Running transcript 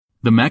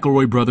The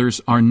McElroy brothers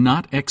are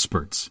not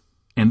experts,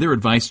 and their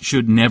advice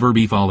should never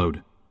be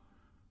followed.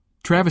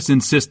 Travis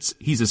insists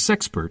he's a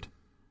sexpert,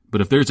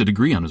 but if there's a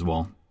degree on his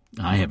wall,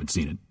 I haven't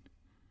seen it.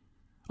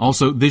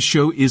 Also, this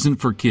show isn't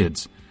for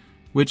kids,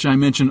 which I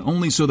mention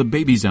only so the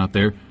babies out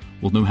there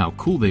will know how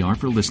cool they are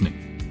for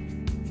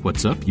listening.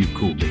 What's up, you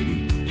cool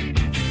baby?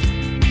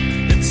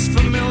 It's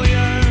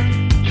familiar,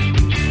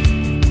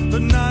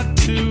 but not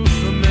too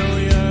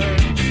familiar,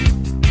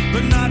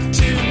 but not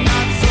too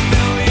not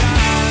familiar.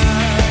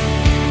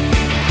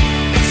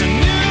 It's a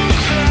new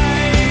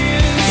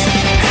craze.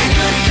 Hey,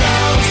 good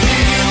girls, do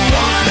you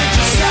wanna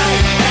just say,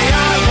 hey,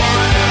 I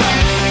wanna?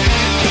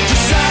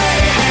 Just say,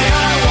 hey,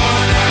 I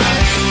wanna.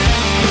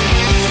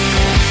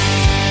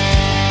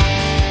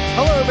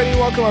 Hello, everybody.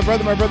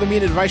 Welcome, My Brother, Me,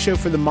 an advice show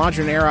for the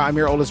modern era. I'm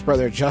your oldest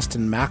brother,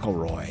 Justin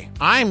McElroy.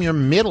 I'm your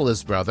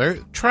middleest brother,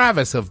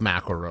 Travis of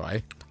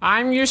McElroy.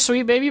 I'm your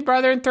sweet baby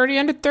brother in 30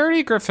 under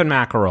 30, Griffin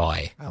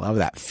McElroy. I love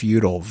that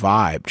feudal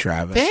vibe,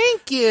 Travis.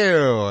 Thank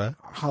you.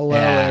 Hello,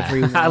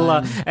 everyone. I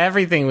love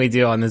everything we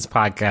do on this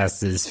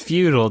podcast is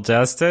feudal,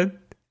 Justin.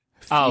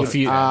 Oh,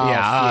 feudal.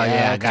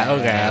 Yeah.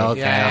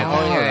 Okay.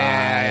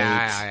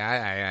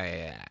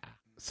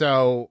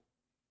 So,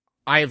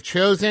 I have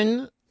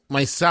chosen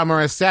my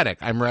summer aesthetic.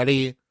 I'm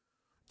ready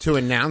to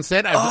announce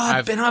it.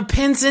 I've been on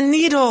pins and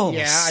needles.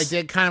 Yeah, I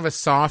did kind of a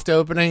soft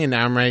opening, and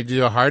now I'm ready to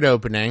do a hard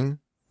opening.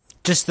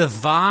 Just the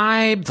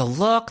vibe, the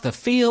look, the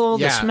feel,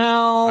 the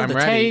smell, the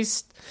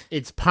taste.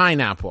 It's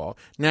pineapple.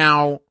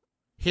 Now,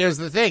 here's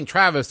the thing.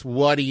 Travis,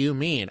 what do you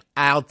mean?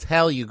 I'll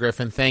tell you,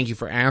 Griffin. Thank you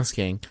for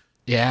asking.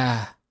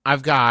 Yeah.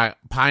 I've got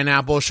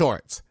pineapple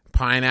shorts,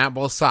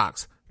 pineapple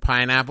socks,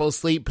 pineapple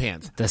sleep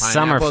pants, the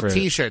summer fruit.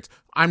 T-shirts.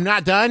 I'm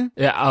not done.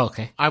 Yeah, oh,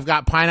 okay. I've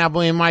got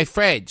pineapple in my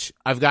fridge.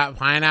 I've got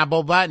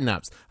pineapple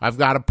button-ups. I've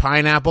got a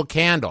pineapple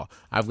candle.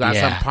 I've got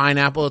some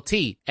pineapple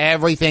tea.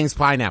 Everything's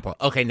pineapple.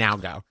 Okay, now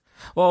go.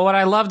 Well, what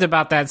I loved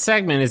about that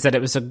segment is that it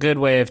was a good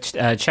way of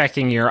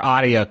checking your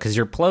audio because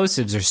your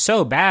plosives are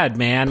so bad,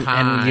 man,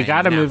 and you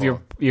got to move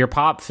your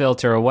pop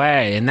filter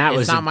away. And that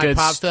was not my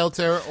pop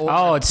filter.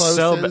 Or it's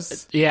plosives.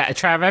 So yeah,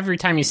 Trav. Every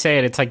time you say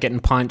it, it's like getting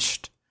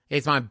punched.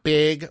 It's my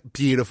big,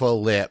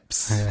 beautiful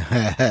lips.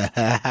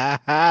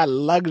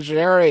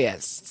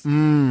 Luxurious.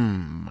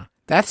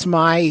 That's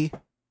my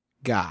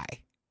guy.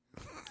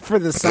 For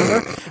the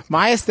summer,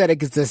 my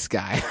aesthetic is this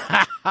guy.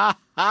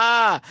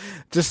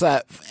 Just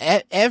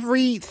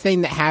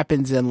everything that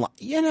happens in life.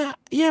 You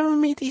ever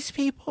meet these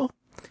people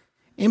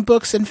in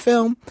books and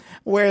film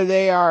where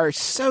they are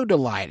so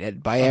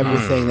delighted by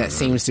everything that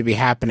seems to be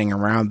happening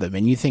around them,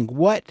 and you think,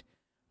 what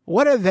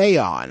are they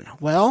on?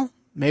 Well,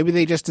 maybe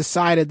they just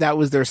decided that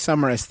was their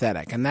summer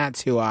aesthetic, and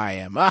that's who I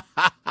am.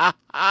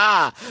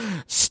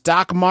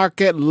 Stock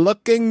market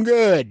looking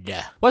good.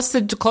 What's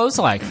the clothes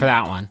like for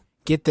that one?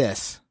 Get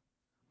this.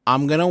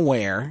 I'm going to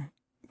wear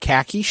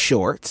khaki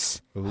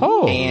shorts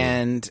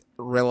and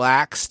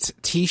relaxed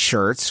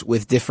T-shirts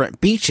with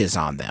different beaches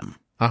on them.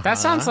 That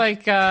sounds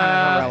like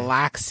kind of a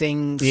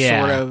relaxing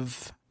sort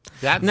of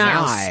that vibe.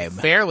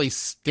 Sounds fairly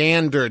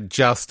standard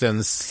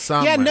Justin's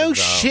summer. Yeah, no though.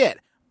 shit.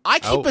 I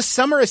keep a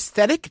summer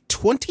aesthetic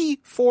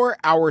 24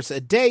 hours a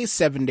day,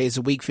 7 days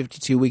a week,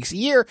 52 weeks a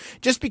year.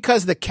 Just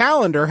because the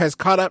calendar has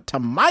caught up to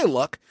my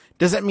look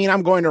doesn't mean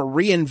I'm going to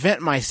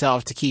reinvent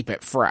myself to keep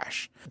it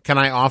fresh. Can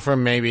I offer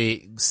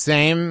maybe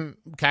same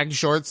khaki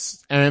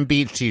shorts and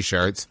beach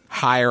T-shirts?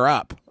 Higher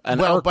up. An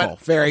Urkel.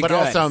 Very good. But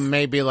also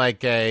maybe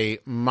like a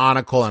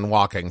monocle and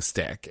walking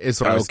stick is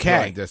what I was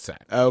going to say.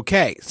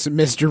 Okay. So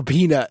Mr.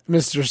 Peanut,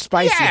 Mr.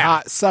 Spicy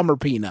Hot Summer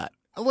Peanut.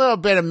 A little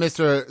bit of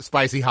Mr.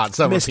 Spicy Hot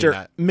Summer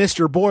Peanut.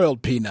 Mr.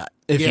 Boiled Peanut.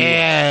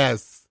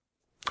 Yes.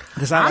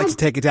 Because I like to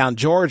take it down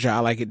Georgia. I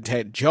like to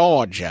take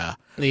Georgia.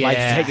 Yeah. I like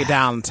to take it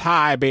down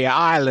Tybee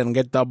Island,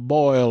 get the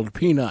boiled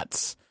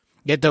peanuts.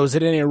 Get those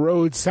at any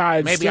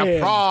roadside maybe stand. A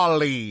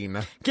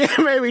prawnline.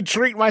 Maybe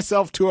treat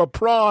myself to a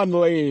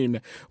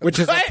prawnline, which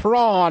is a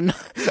prawn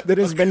that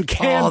has been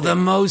candied. Oh, the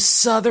most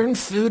southern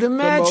food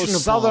imaginable. The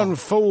most southern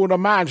food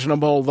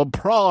imaginable, the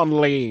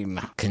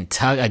prawnline.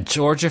 Kentucky, a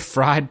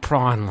Georgia-Fried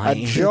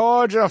Prawnline. A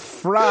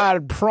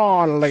Georgia-Fried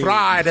prawnline.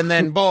 Fried and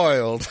then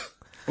boiled.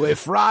 We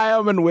fry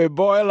them and we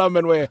boil them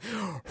and we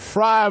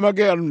fry them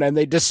again and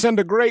they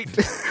disintegrate.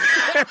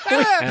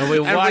 and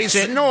we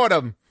snort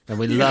them. And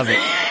we love it.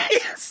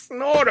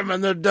 Snort them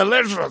and they're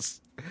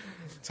delicious.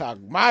 That's how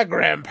my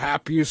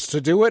grandpap used to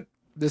do it.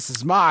 This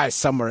is my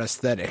summer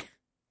aesthetic.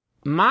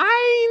 Mine,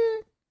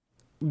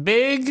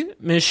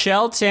 big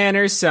Michelle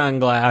Tanner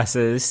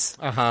sunglasses.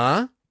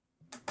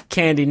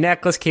 Candy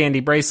necklace, candy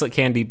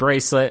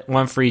bracelet,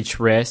 one for each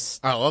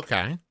wrist. Oh,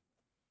 okay.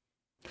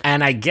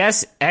 And I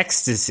guess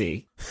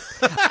ecstasy.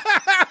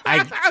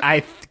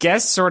 I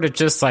guess sort of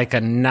just like a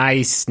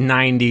nice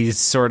 90s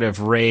sort of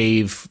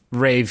rave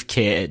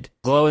kid.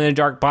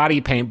 Glow-in-the-dark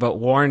body paint, but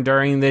worn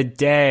during the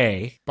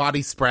day.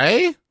 Body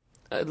spray?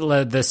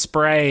 The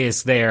spray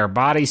is there.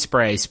 Body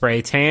spray.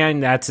 Spray tan,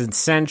 that's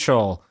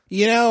essential.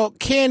 You know,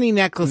 candy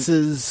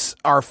necklaces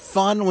are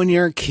fun when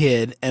you're a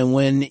kid, and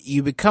when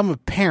you become a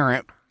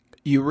parent,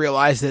 you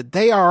realize that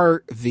they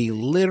are the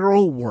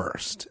literal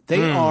worst.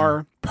 They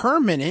are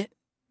permanent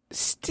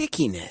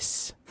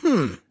stickiness.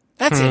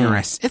 That's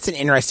interesting. It's an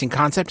interesting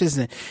concept,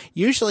 isn't it?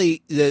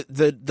 Usually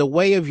the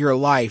way of your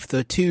life,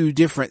 the two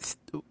different,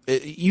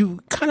 you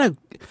kind of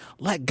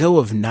let go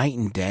of night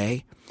and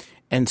day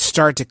and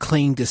start to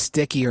cling to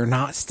sticky or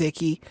not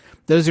sticky.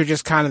 Those are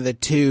just kind of the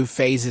two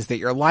phases that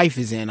your life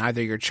is in.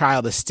 Either your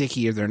child is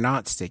sticky or they're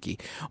not sticky.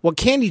 What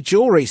Candy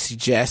Jewelry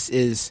suggests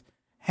is,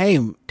 hey,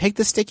 take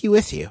the sticky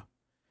with you.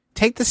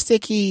 Take the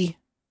sticky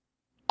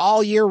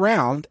all year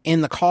round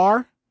in the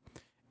car,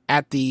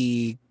 at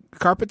the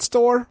carpet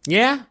store.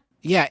 Yeah.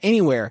 Yeah,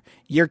 anywhere.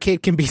 Your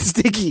kid can be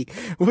sticky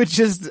with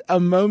just a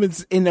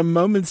moment's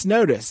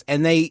notice.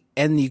 And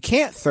you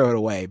can't throw it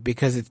away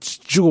because it's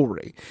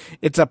jewelry.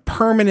 It's a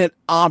permanent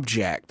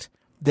object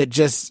that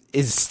just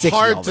is sticky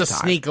all Hard the to time.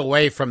 sneak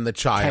away from the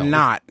child.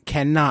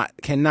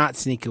 Cannot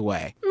sneak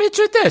away. Mitch,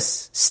 with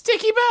this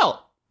sticky belt.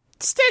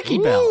 Sticky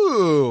belt.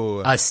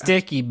 Ooh. A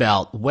sticky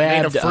belt. Made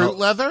Webbed of fruit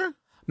leather?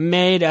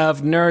 Made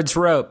of Nerds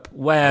rope.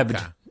 Webbed.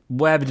 Okay.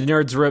 Webbed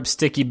Nerds rope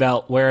sticky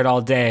belt. Wear it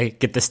all day.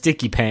 Get the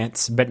sticky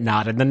pants, but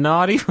not in the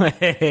naughty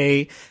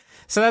way.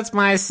 So that's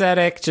my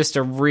aesthetic. Just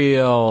a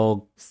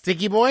real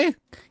Sticky boy?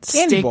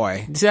 Candy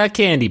boy.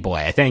 Candy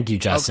boy. Thank you,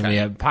 Justin. Okay. We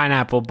have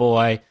pineapple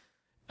boy.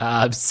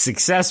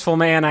 Successful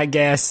man, I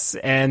guess,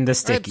 and the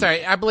sticky.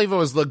 Sorry, I believe it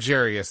was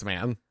luxurious,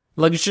 man.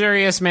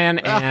 Luxurious man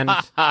and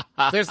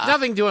There's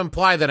nothing to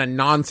imply that a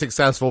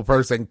non-successful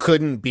person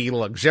couldn't be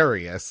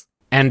luxurious.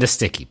 and a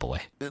sticky boy.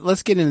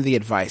 Let's get into the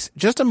advice.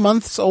 Just a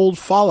month's old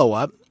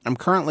follow-up. I'm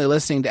currently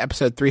listening to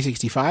episode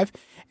 365,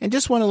 and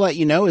just want to let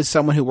you know, as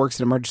someone who works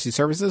in emergency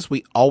services,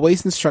 we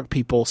always instruct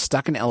people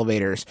stuck in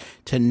elevators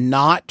to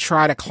not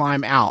try to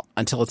climb out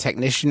until a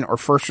technician or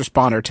first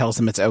responder tells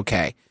them it's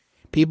okay.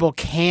 People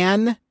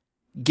can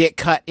get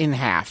cut in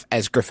half,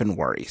 as Griffin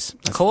worries.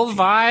 Cool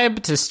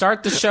vibe to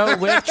start the show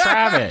with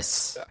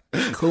Travis.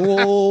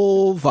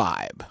 Cool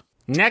vibe.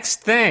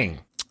 Next thing.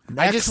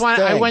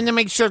 I wanted to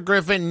make sure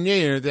Griffin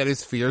knew that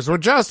his fears were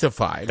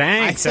justified.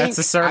 Thanks. I think That's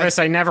a service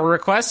I never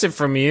requested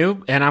from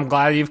you, and I'm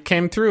glad you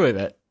came through with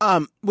it.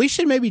 We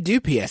should maybe do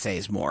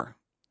PSAs more.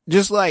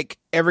 Just like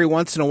every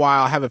once in a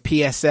while have a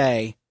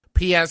PSA.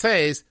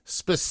 PSAs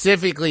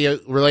specifically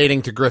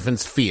relating to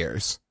Griffin's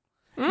fears.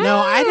 No,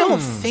 I don't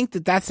think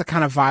that that's the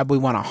kind of vibe we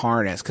want to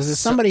harness. Because as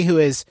somebody who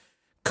is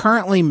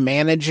currently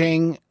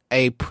managing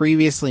a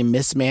previously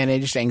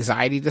mismanaged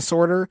anxiety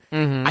disorder,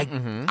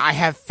 I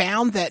have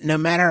found that no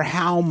matter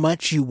how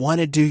much you want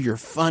to do your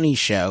funny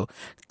show,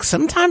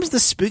 sometimes the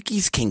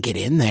spookies can get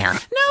in there.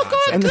 No, go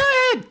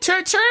ahead.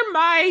 Turn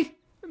my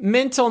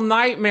mental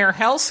nightmare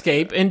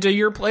hellscape into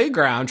your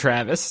playground,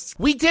 Travis.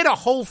 We did a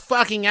whole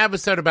fucking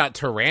episode about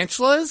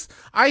tarantulas.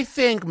 I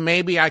think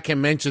maybe I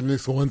can mention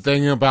this one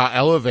thing about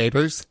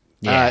elevators.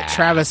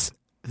 Travis,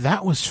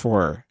 that was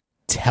for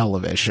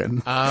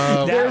television.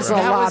 There's a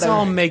lot was of-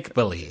 all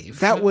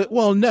make-believe.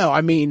 Well, no, I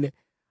mean,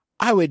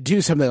 I would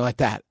do something like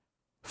that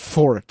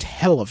for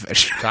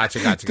television. Gotcha.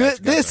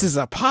 This is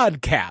a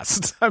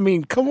podcast. I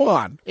mean, come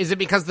on. Is it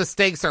because the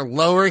stakes are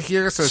lower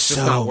here, so it's just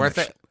not worth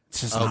it?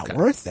 It's just not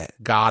worth it.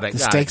 Got it. The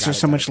stakes are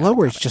so much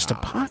lower. It's just a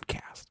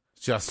podcast.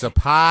 Just a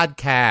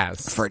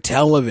podcast. For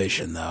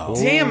television, though.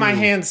 Damn, my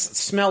hands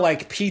smell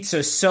like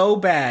pizza so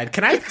bad.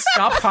 Can I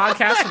stop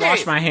podcast and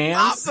wash my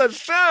hands? the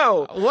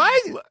show.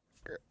 What?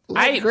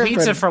 I ate Griffin.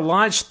 pizza for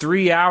lunch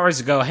 3 hours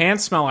ago.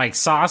 Hands smell like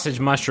sausage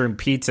mushroom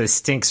pizza.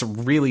 Stinks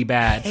really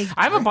bad.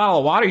 I have a bottle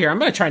of water here. I'm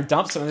going to try and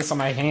dump some of this on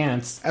my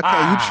hands. Okay,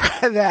 you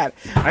try that.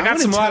 I got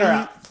some water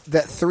out.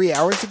 That 3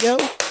 hours ago,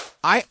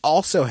 I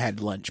also had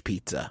lunch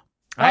pizza.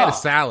 I had a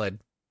salad.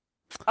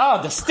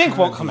 Oh, the stink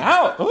won't come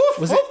out. Oof,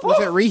 Was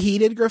it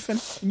reheated, Griffin?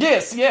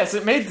 Yes.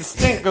 It made the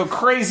stink go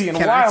crazy and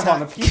Can I wild tell- on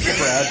the pizza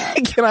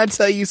bread. Can I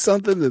tell you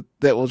something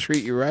that will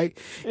treat you right?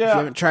 If you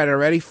haven't tried it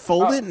already,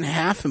 fold it in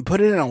half and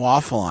put it in a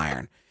waffle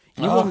iron.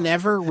 You will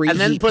never reheat And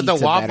then put the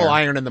pizza waffle better.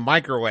 iron in the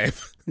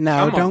microwave.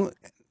 No,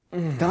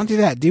 don't do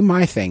that. Do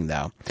my thing,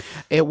 though.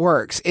 It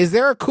works. Is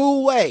there a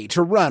cool way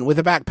to run with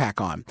a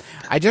backpack on?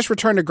 I just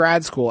returned to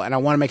grad school, and I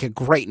want to make a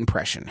great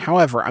impression.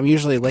 However, I'm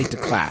usually late to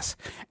class,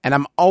 and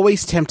I'm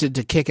always tempted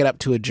to kick it up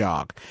to a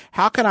jog.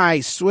 How can I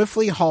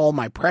swiftly haul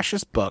my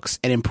precious books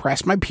and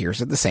impress my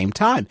peers at the same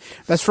time?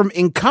 That's from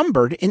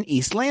Encumbered in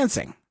East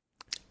Lansing.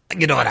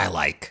 You know what I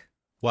like?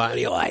 What do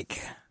you like?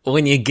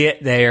 When you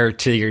get there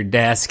to your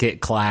desk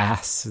at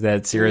class,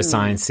 that's your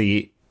assigned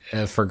seat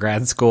for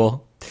grad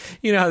school.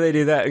 You know how they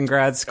do that in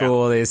grad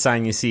school? They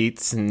assign you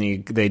seats and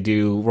they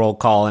do roll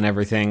call and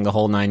everything, the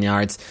whole 9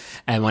 yards.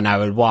 And when I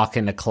would walk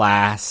into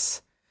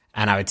class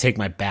and I would take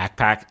my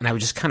backpack and I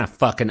would just kind of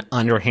fucking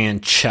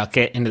underhand chuck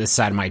it into the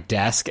side of my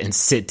desk and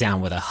sit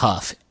down with a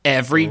huff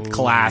every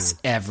class,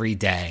 every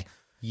day.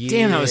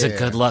 Damn, that was a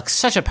good look.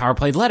 Such a power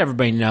play. Let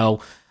everybody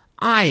know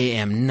I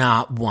am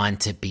not one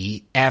to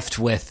be effed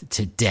with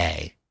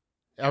today.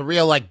 A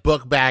real,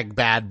 book bag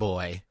bad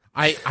boy.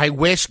 I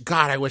wish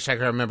I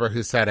could remember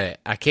who said it.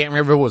 I can't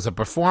remember if it was a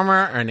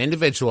performer or an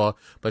individual,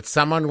 but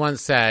someone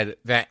once said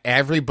that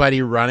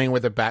everybody running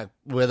with a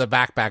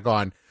backpack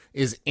on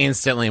is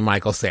instantly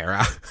Michael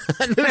Cera.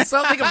 There's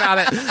something about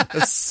it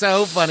that's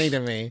so funny to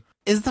me.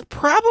 Is the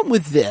problem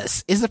with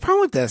this?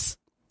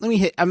 Let me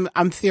hit.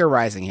 I'm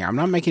theorizing here. I'm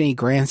not making any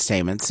grand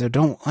statements, so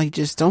don't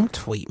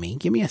tweet me.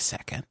 Give me a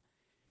second.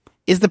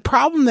 Is the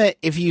problem that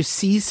if you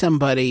see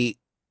somebody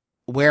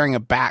wearing a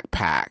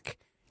backpack,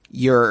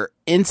 your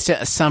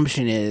instant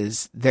assumption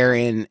is they're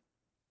in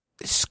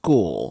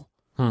school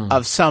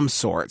of some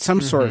sort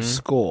of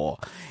school,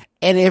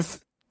 and if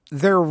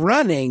they're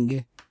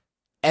running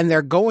and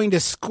they're going to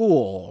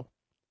school,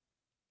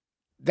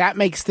 that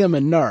makes them a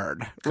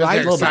nerd,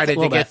 right? They're excited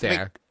to get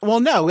there. Well,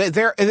 no,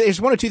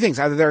 there's one of two things.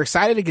 Either they're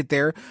excited to get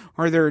there,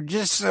 or they're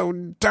just so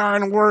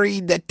darn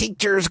worried the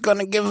teacher's going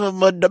to give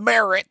them a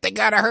demerit. They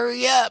got to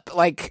hurry up.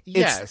 Like,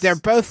 they're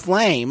both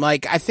lame.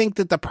 Like, I think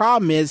that the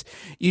problem is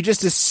you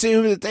just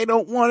assume that they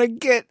don't want to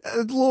get a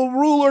little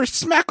ruler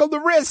smack on the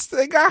wrist.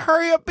 They got to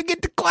hurry up and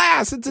get to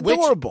class. It's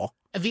adorable.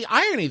 The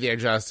irony there,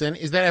 Justin,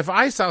 is that if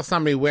I saw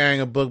somebody wearing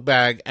a book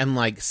bag and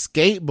like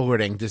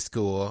skateboarding to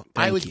school,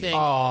 I would think,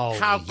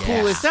 how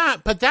cool is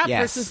that? But that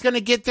person's going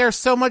to get there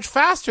so much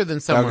faster than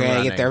someone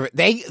running. Get there.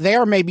 They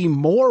are maybe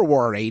more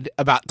worried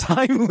about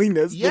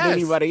timeliness than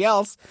anybody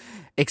else,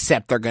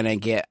 except they're going to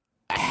get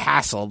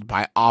hassled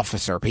by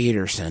Officer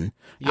Peterson.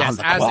 Yes,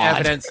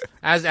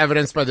 as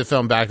evidenced by the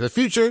film Back to the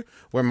Future,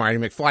 where Marty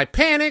McFly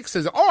panics,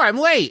 says, "Oh, I'm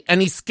late,"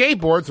 and he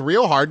skateboards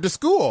real hard to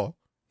school.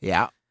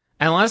 Yeah.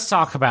 And let's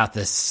talk about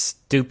this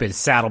stupid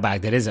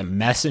saddlebag that is a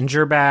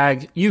messenger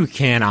bag. You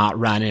cannot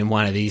run in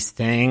one of these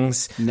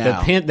things.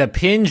 No. The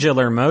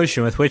pendular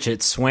motion with which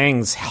it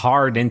swings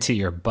hard into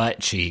your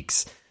butt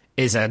cheeks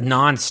is a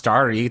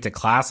non-starter. You get to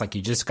class like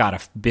you just got a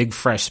big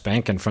fresh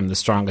spanking from the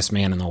strongest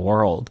man in the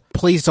world.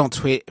 Please don't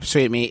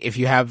tweet me if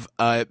you have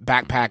a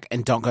backpack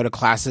and don't go to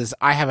classes.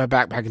 I have a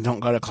backpack and don't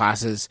go to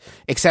classes,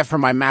 except for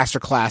my master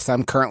class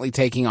I'm currently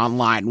taking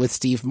online with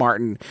Steve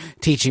Martin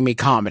teaching me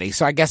comedy.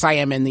 So I guess I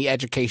am in the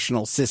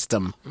educational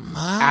system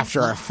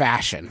after a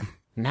fashion.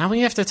 Now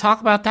we have to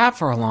talk about that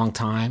for a long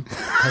time,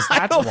 because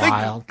that's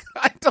wild.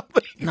 I don't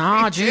think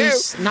Nah,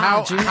 Juice.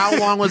 How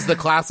long was the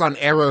class on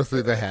Arrow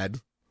Through the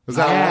Head? Was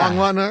that a long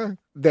one? Huh?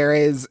 There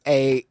is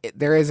a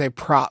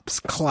props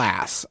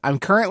class. I'm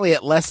currently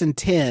at lesson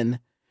 10,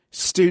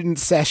 student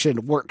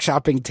session,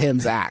 workshopping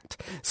Tim's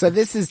act. So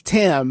this is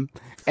Tim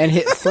and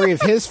three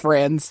of his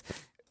friends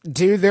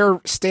do their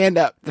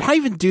stand-up. Not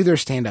even do their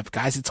stand-up,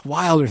 guys. It's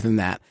wilder than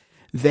that.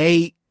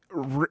 They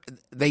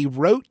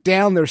wrote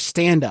down their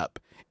stand-up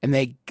and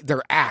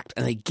their act,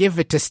 and they give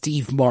it to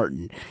Steve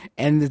Martin.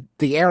 And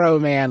the Arrow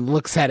Man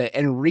looks at it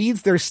and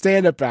reads their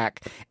stand-up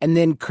act and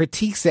then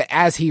critiques it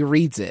as he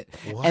reads it.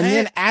 What? And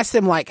then asks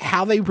them, like,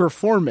 how they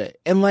perform it.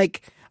 And,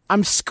 like,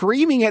 I'm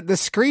screaming at the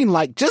screen,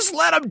 like, just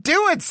let them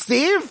do it,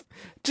 Steve!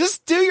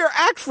 Just do your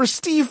act for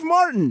Steve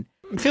Martin!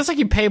 It feels like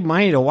you paid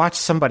money to watch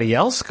somebody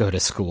else go to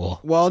school.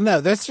 Well,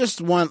 no, that's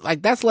just one,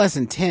 like, that's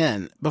lesson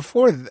 10.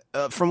 Before,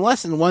 from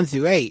lesson 1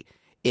 through 8,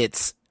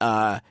 it's,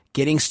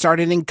 getting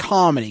started in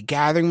comedy,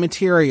 gathering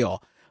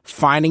material,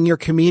 finding your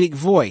comedic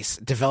voice,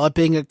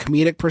 developing a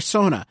comedic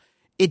persona.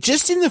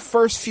 Just in the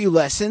first few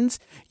lessons,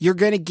 you're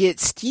going to get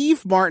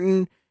Steve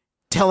Martin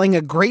telling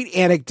a great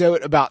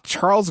anecdote about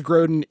Charles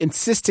Grodin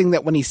insisting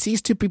that when he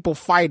sees two people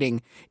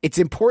fighting, it's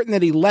important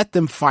that he let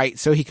them fight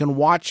so he can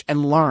watch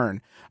and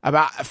learn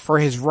for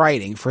his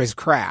writing, for his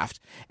craft.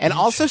 And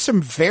also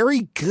some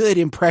very good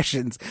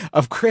impressions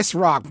of Chris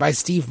Rock by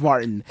Steve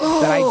Martin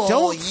that I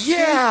don't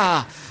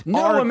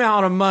no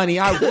amount of money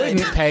I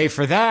wouldn't pay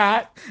for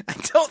that. I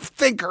don't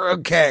think are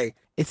okay.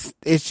 It's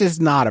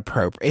just not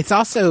appropriate. It's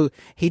also,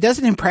 he does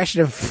an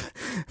impression of,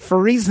 for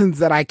reasons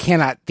that I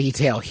cannot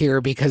detail here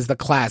because the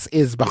class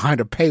is behind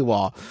a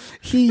paywall.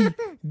 He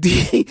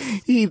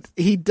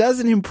does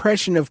an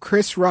impression of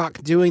Chris Rock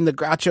doing the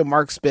Groucho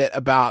Marx bit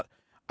about,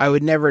 I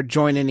would never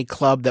join any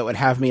club that would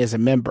have me as a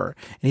member.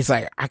 And he's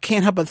like, I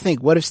can't help but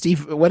think, what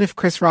if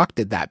Chris Rock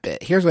did that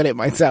bit? Here's what it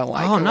might sound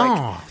like. Oh, and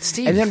no,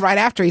 Steve. And then right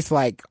after, he's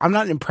like, I'm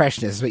not an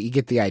impressionist, but you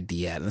get the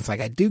idea. And it's like,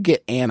 I do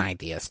get an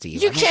idea,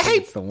 Steve. You I don't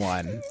think it's the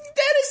one.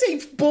 That is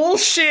a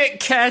bullshit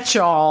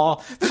catch-all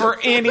for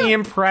any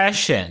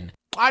impression.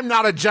 I'm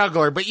not a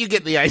juggler, but you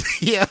get the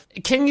idea.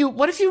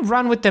 What if you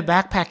run with the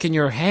backpack in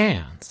your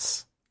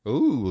hands?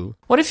 Ooh.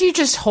 What if you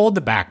just hold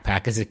the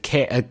backpack as a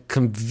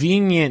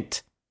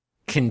convenient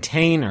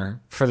container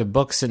for the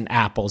books and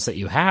apples that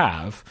you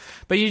have,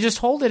 but you just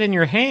hold it in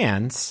your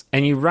hands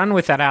and you run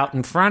with that out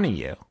in front of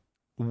you?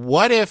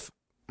 What if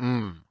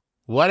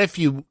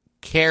you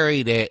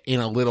carried it in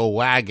a little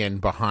wagon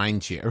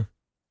behind you?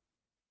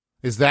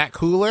 Is that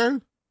cooler?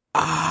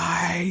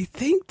 I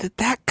think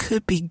that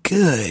could be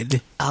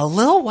good. A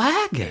little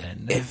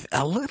wagon.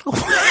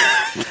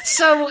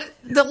 So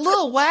the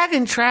little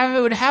wagon,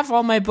 Travis, would have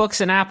all my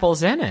books and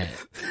apples in it.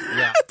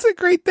 Yeah. That's a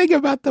great thing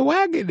about the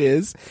wagon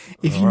is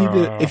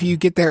if you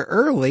get there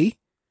early,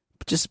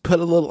 just put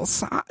a little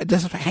sign,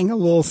 just hang a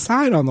little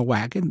sign on the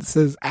wagon that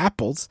says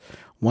apples,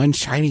 1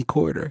 shiny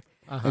quarter.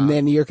 And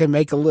then you can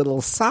make a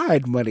little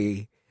side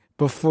money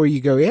before you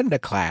go into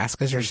class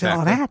because you're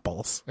selling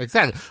apples.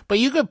 Exactly. But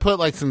you could put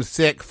like some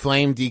sick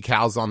flame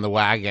decals on the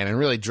wagon and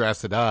really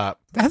dress it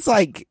up. That's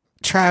like,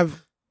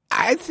 Trav,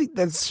 I think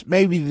that's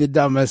maybe the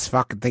dumbest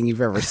fucking thing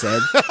you've ever said.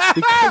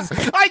 Because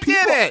I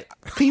did it!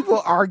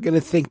 People are going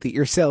to think that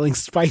you're selling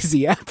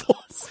spicy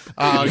apples.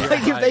 Oh,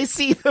 like if they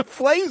see the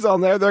flames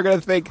on there, they're going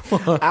to think,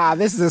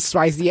 this is a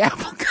spicy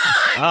apple guy.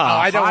 Oh,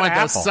 I don't want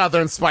those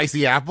southern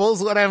spicy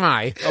apples. What am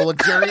I? A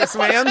luxurious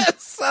man?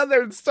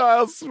 Southern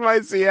style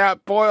spicy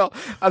apple boil.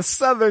 A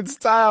southern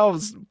style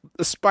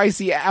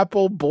spicy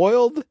apple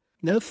boiled?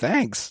 No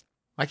thanks.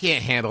 I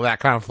can't handle that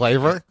kind of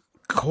flavor.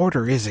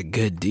 Quarter is a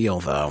good deal,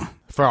 though.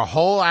 For a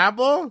whole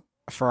apple?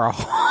 For a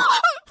whole...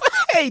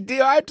 Hey,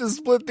 do I have to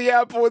split the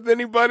apple with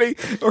anybody?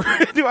 Or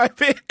do I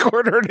pay a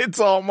quarter and it's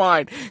all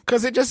mine?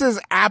 Because it just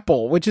says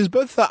apple, which is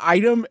both the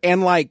item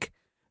and like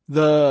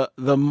the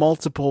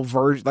multiple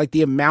version, like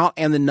the amount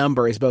and the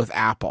number is both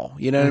apple.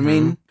 You know what I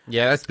mean?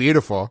 Yeah, that's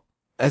beautiful.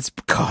 That's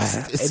God.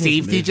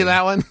 Steve teach you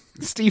that one?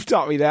 Steve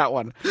taught me that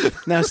one.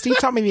 Now, Steve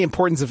taught me the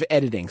importance of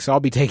editing, so I'll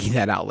be taking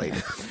that out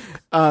later.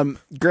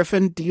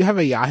 Griffin, do you have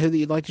a Yahoo that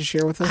you'd like to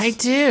share with us? I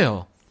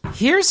do.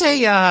 Here's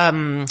a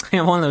one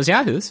of those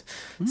Yahoos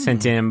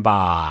sent in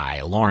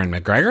by Lauren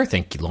McGregor.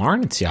 Thank you,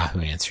 Lauren. It's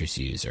Yahoo Answers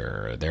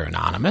user. They're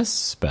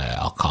anonymous, but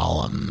I'll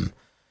call them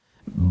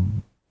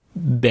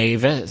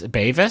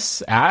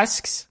Bavis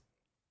asks,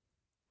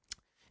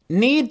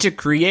 need to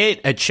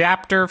create a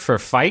chapter for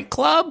Fight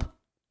Club?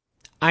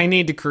 I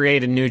need to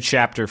create a new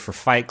chapter for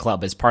Fight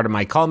Club as part of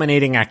my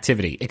culminating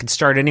activity. It can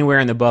start anywhere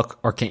in the book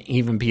or can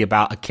even be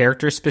about a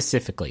character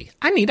specifically.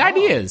 I need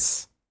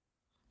ideas.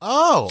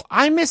 Oh,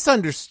 I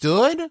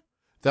misunderstood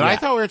that. I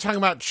thought we were talking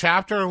about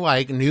chapter,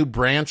 like new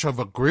branch of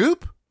a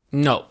group.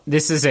 No,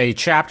 this is a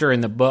chapter in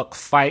the book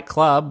Fight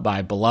Club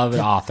by beloved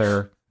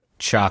author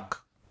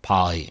Chuck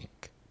Palahniuk.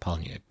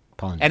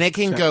 And it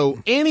can go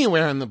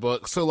anywhere in the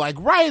book. So like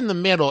right in the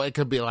middle, it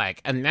could be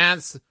like, and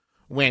that's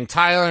when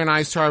Tyler and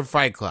I started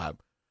Fight Club.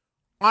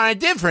 On a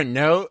different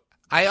note,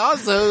 I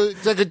also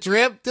took a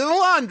trip to the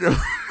laundry.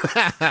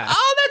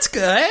 Oh, that's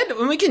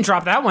good. We can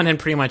drop that one in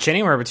pretty much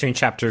anywhere between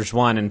chapters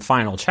 1 and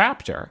final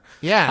chapter.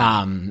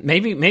 Yeah.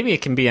 Maybe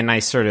it can be a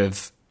nice sort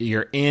of,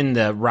 you're in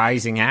the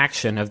rising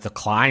action of the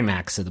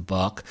climax of the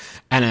book,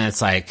 and then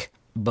it's like,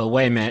 but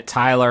wait a minute,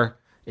 Tyler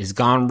is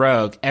gone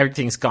rogue.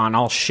 Everything's gone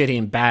all shitty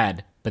and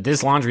bad, but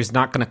this laundry's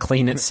not going to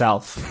clean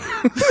itself.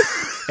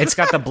 It's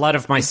got the blood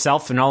of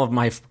myself and all of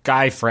my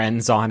guy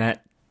friends on it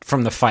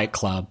from the Fight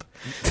Club.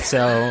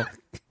 So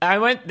I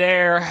went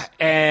there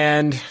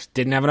and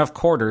didn't have enough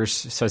quarters.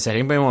 So I said,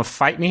 anybody want to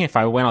fight me? If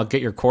I win, I'll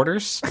get your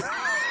quarters.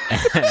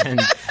 And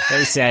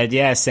they said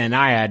yes. And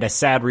I had a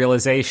sad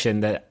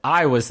realization that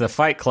I was the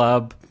Fight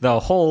Club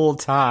the whole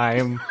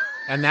time.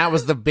 And that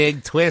was the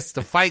big twist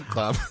of Fight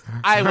Club.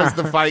 I was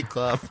the Fight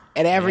Club.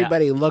 And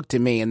everybody looked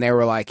at me and they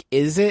were like,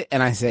 is it?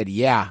 And I said,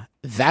 yeah,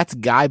 that's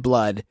guy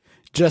blood.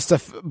 Just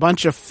a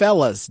bunch of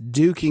fellas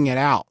duking it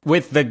out.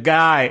 With the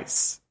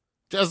guys.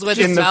 Just with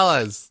the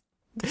fellas.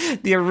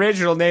 The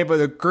original name of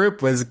the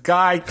group was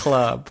Guy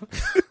Club.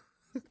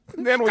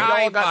 Then we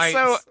all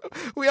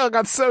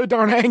got so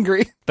darn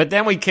angry. But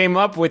then we came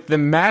up with the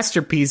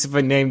masterpiece of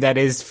a name that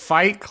is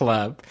Fight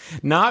Club,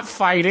 not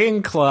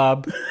Fighting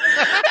Club.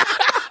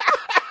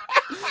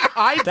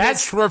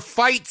 That's for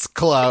Fights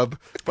Club,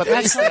 but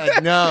they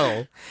said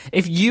no.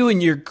 If you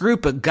and your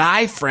group of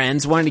guy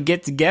friends wanted to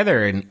get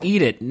together and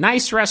eat at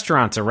nice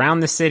restaurants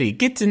around the city,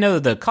 get to know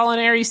the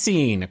culinary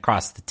scene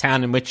across the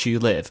town in which you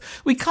live,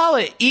 we call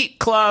it Eat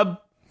Club.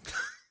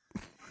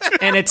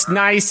 And it's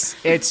nice.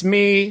 It's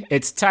me.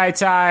 It's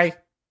Tai,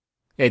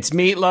 it's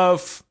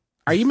Meatloaf.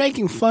 Are you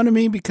making fun of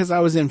me because I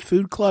was in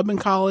food club in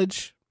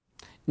college?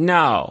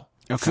 No.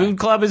 Okay. Food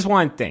Club is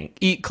one thing.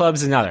 Eat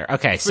Club's another.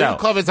 Okay, Food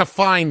Club is a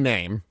fine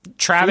name.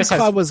 Food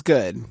Club was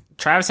good.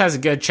 Travis has a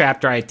good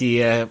chapter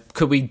idea.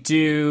 Could we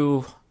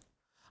do...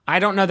 I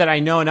don't know that I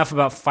know enough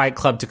about Fight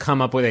Club to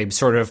come up with a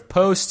sort of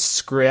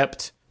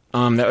postscript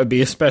that would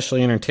be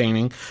especially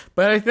entertaining.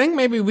 But I think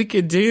maybe we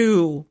could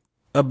do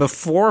a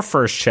before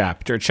first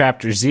chapter,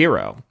 chapter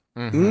 0.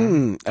 A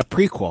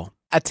prequel.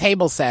 A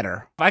table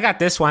setter. I got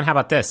this one. How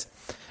about this?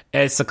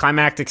 It's the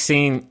climactic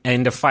scene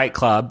into Fight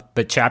Club,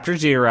 but chapter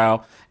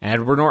 0... And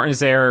Edward Norton's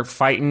there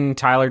fighting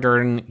Tyler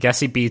Durden.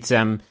 Guess he beats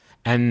him.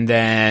 And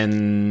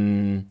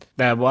then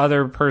the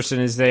other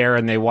person is there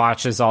and they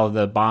watch as all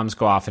the bombs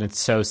go off. And it's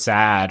so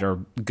sad or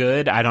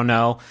good. I don't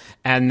know.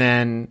 And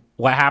then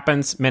what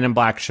happens? Men in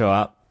Black show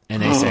up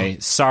and they say,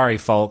 sorry,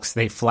 folks.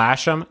 They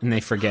flash them and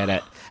they forget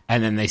it.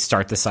 And then they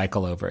start the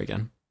cycle over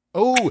again.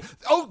 Oh,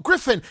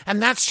 Griffin.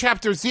 And that's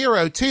chapter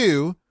 0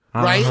 too,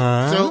 right?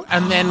 So,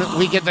 and then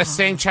we get the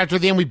same chapter.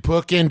 Then we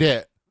bookend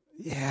it.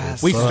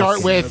 Yes. We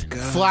start with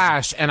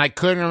Flash, and I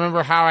couldn't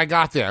remember how I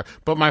got there,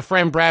 but my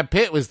friend Brad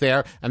Pitt was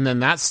there, and then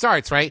that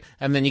starts, right?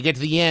 And then you get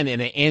to the end,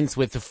 and it ends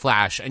with the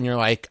Flash, and you're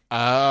like,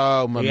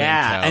 oh, Memento.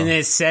 Yeah, and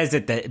it says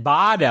at the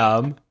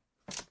bottom,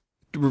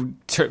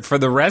 for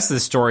the rest of the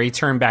story,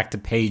 turn back to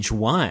page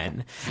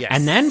 1. Yes.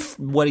 And then,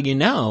 what do you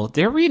know?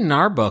 They're reading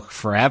our book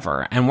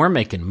forever, and we're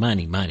making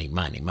money.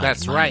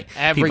 That's money. right.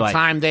 Every People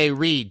time they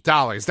read,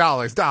 dollars.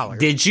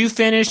 Did you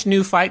finish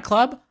New Fight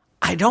Club?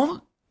 I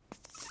don't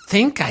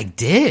think I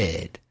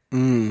did.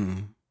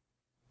 I'm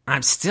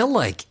still,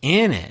 like,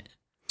 in it.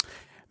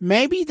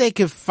 Maybe they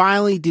could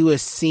finally do a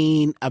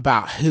scene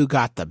about who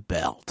got the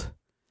belt.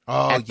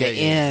 At the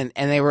end,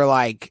 and they were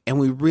like, and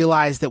we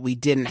realized that we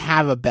didn't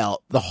have a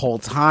belt the whole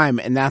time,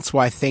 and that's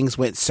why things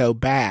went so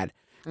bad,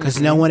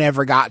 because no one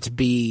ever got to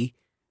be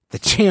the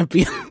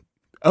champion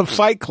of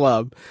Fight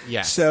Club.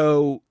 Yes.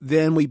 So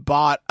then we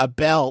bought a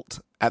belt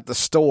at the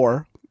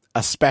store,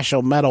 a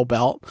special metal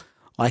belt,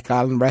 like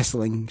on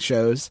wrestling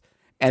shows,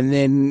 and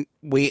then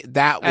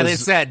and it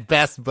said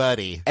best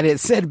buddy, and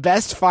it said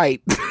best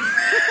fight.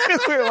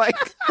 We were like,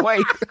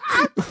 wait,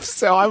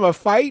 so I'm a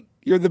fight?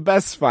 You're the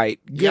best fight.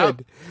 Good.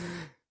 Yep.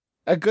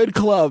 A good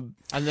club.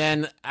 And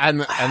then, and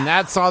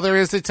that's all there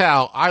is to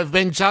tell. I've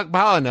been Chuck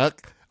Palahniuk.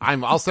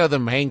 I'm also the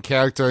main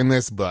character in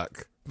this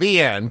book. The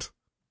end.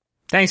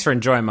 Thanks for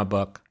enjoying my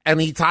book. And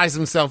he ties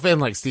himself in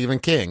like Stephen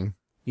King.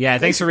 Yeah,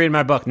 thanks for reading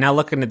my book. Now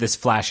look into this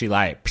flashy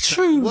light.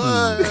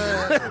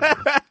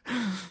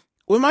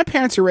 When my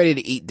parents are ready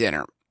to eat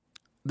dinner,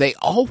 they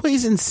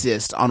always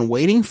insist on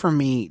waiting for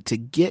me to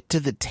get to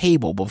the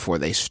table before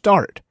they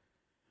start.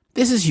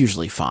 This is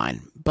usually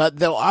fine, but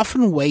they'll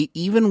often wait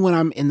even when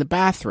I'm in the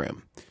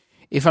bathroom.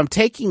 If I'm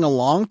taking a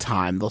long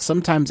time, they'll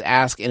sometimes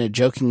ask in a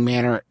joking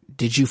manner,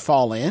 "Did you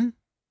fall in?"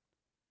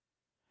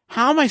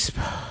 How am I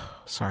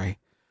sorry.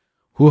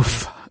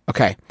 Woof.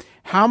 Okay.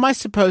 How am I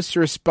supposed to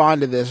respond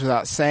to this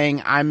without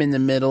saying I'm in the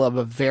middle of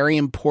a very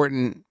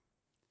important,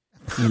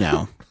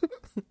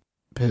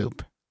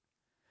 poop?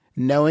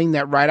 Knowing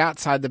that right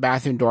outside the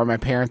bathroom door, my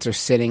parents are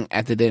sitting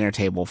at the dinner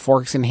table,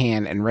 forks in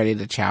hand and ready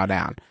to chow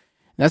down.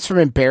 That's from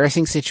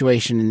Embarrassing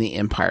Situation in the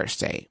Empire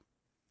State.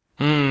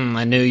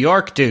 A New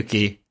York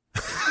dookie.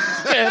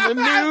 And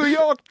a New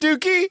York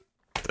dookie.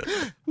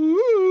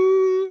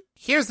 Ooh.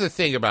 Here's the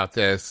thing about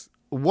this.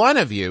 One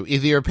of you,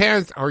 either your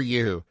parents or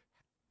you,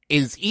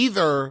 is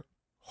either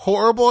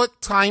horrible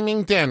at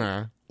timing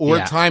dinner or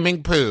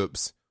timing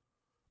poops,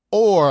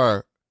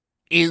 or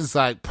is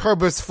like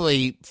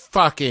purposefully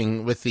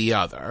fucking with the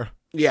other.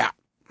 Yeah.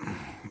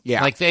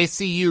 Yeah. Like they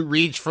see you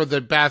reach for the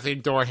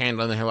bathroom door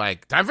handle and they're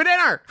like, "Time for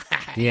dinner."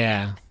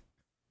 Yeah.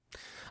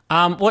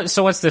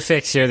 So what's the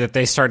fix here, that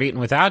they start eating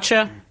without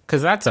you?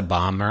 Because that's a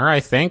bummer, I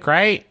think,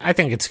 right? I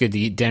think it's good to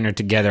eat dinner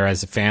together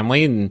as a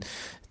family, and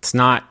it's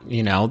not,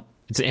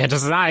 it's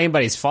not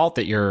anybody's fault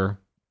that your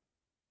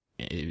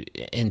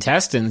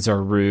intestines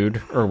are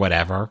rude or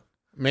whatever.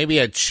 Maybe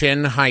a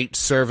chin height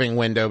serving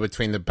window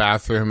between the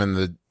bathroom and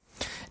the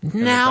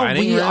Now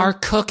we are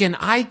cooking.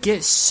 I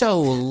get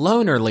so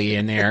lonerly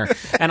in there,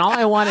 and all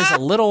I want is a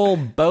little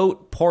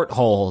boat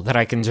porthole that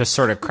I can just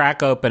sort of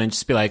crack open and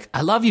just be like,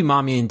 "I love you,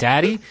 Mommy and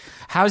Daddy.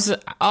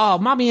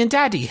 Mommy and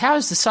Daddy,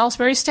 how's the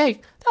Salisbury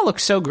steak? That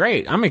looks so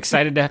great. I'm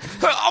excited to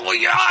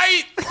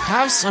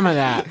have some of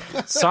that."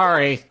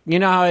 Sorry, you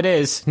know how it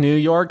is, New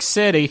York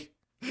City.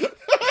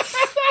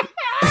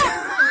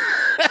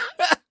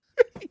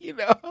 You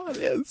know how it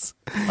is.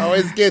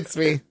 always gets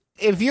me.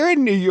 If you're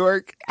in New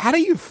York, how do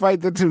you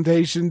fight the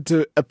temptation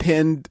to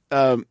append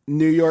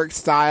New York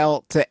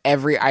style to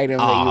every item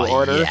that you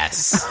order?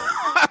 Yes.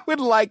 I would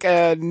like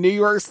a New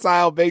York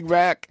style Big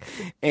Mac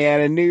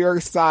and a New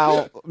York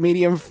style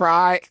medium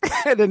fry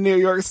and a New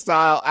York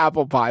style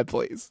apple pie,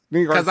 please.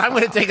 Because I'm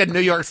going to take a New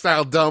York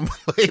style dump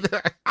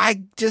later.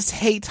 I just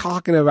hate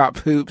talking about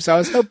poop. So I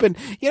was hoping,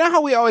 you know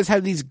how we always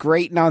have these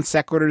great non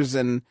sequiturs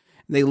and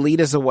they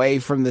lead us away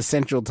from the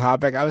central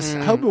topic. I was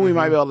hoping we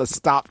might be able to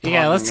stop talking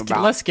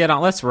let's get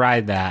on. Let's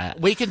ride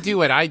that. We could do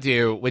what I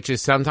do, which is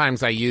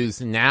sometimes I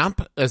use nap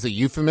as a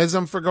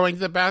euphemism for going to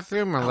the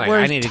bathroom. I'm like,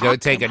 I need to go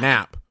take a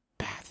nap.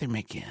 Bathroom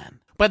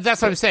again. But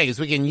that's what I'm saying, is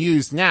we can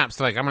use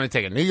naps. Like, I'm going to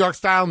take a New York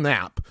style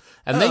nap.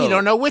 And then you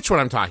don't know which one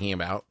I'm talking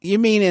about. You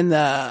mean in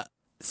the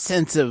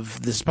sense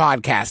of this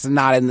podcast and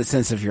not in the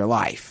sense of your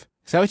life?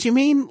 Is that what you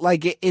mean?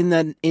 Like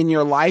in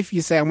your life,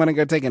 you say, "I'm going to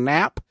go take a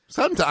nap"?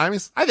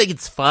 Sometimes. I think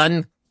it's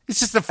fun. It's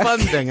just a fun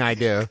thing I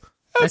do.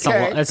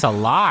 Okay. It's a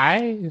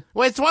lie.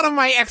 Well, it's one of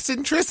my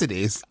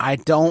eccentricities. I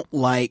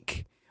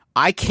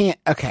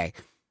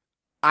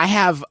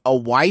have a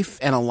wife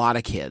and a lot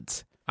of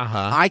kids.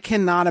 I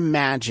cannot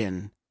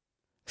imagine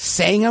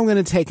saying I'm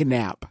going to take a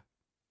nap,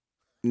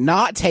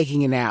 not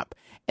taking a nap,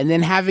 and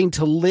then having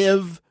to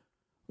live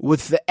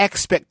with the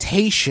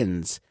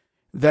expectations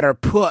that are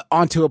put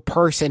onto a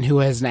person who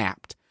has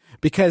napped.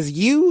 Because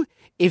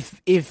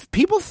if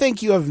people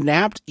think you have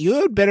napped, you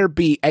had better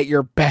be at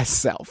your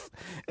best self,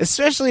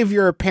 especially if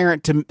you're a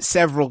parent to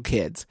several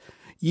kids.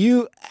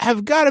 You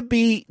have got to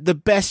be the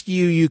best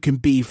you can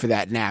be for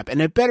that nap,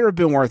 and it better have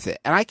been worth it.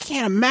 And I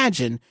can't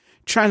imagine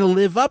trying to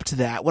live up to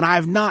that when I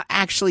have not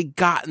actually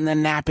gotten the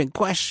nap in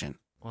question.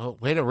 Well,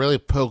 way to really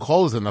poke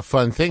holes in the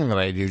fun thing that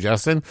I do,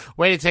 Justin.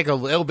 Way to take a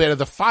little bit of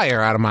the fire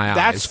out of my eyes.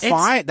 That's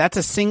fine. That's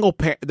a single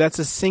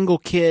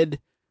kid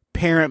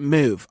parent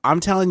move. I'm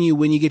telling you,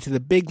 when you get to the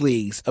big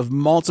leagues of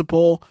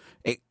multiple,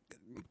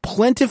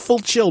 plentiful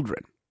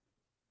children,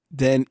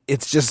 then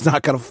it's just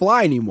not going to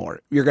fly anymore.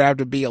 You're going to have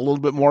to be a little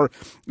bit more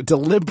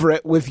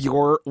deliberate with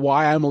your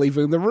why I'm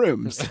leaving the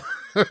rooms.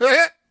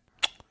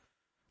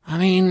 I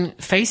mean,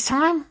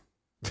 FaceTime?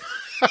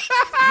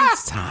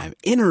 FaceTime.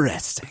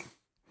 Interesting.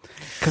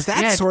 Because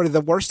that's sort of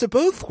the worst of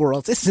both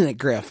worlds, isn't it,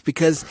 Griff?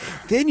 Because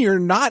then you're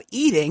not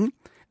eating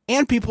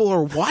and people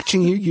are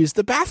watching you use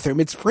the bathroom.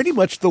 It's pretty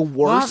much the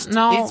worst.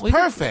 Well, no, It's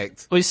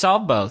perfect. We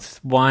solve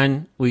both.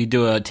 One, we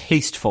do a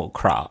tasteful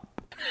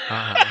crop.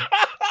 How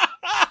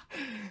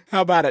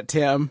about it,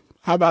 Tim?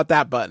 How about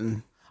that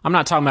button? I'm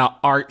not talking about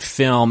art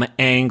film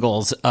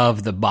angles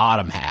of the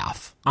bottom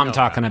half. I'm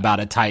talking about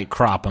a tight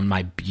crop on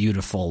my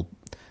beautiful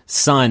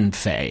sun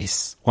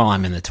face while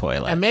I'm in the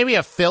toilet. And maybe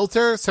a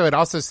filter, so it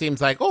also seems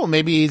like, oh,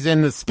 maybe he's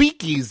in the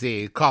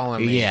speakeasy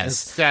calling me.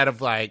 Yes. Instead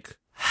of like,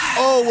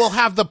 oh, we'll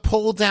have the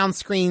pull-down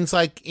screens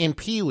like in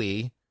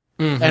Pee-wee.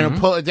 Mm-hmm. And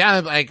pull it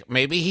down, like,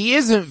 maybe he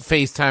isn't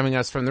FaceTiming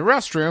us from the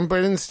restroom,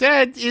 but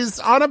instead is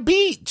on a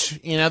beach.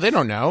 You know, they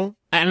don't know.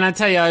 And I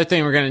tell you, the other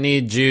thing we're going to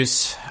need,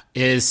 Juice,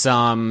 is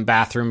some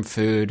bathroom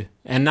food.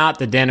 And not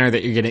the dinner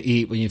that you're going to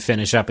eat when you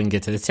finish up and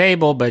get to the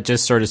table, but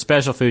just sort of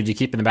special food you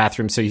keep in the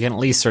bathroom so you can at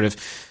least sort of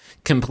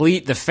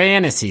complete the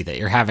fantasy that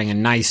you're having a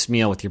nice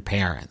meal with your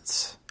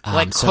parents.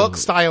 Like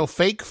cook-style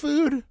fake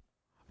food?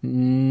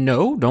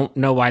 No, don't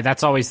know why.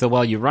 That's always the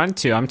well you run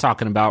to. I'm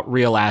talking about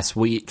real-ass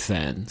wheat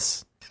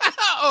thins.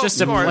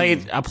 Just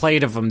a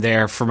plate of them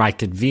there for my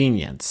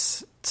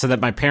convenience, so that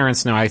my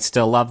parents know I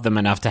still love them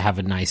enough to have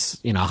a nice,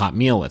 hot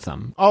meal with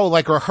them. Oh,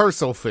 like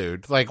rehearsal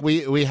food. Like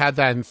we had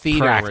that in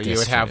theater where you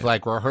would have food.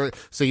 like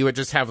so you would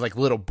just have like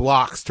little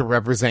blocks to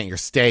represent your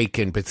steak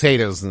and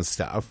potatoes and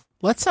stuff.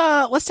 Let's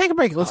take a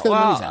break. Let's go to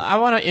the news. I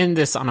want to end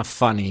this on a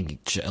funny,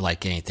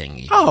 like anything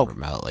even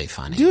remotely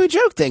funny. Do a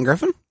joke then,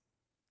 Griffin.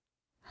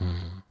 A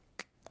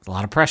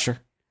lot of pressure.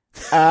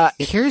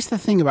 Here's the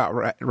thing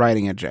about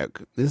writing a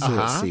joke. This is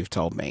what Steve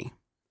told me.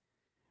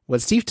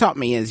 What Steve taught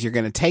me is you're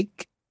going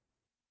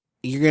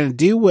to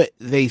do what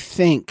they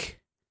think.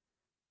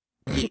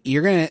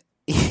 You're going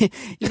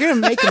to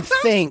make them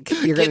think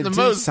you're going to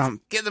do something.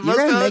 Get the most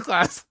out of the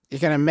class. You're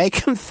going to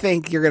make them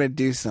think you're going to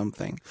do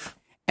something.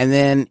 And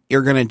then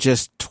you're going to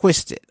just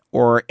twist it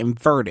or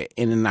invert it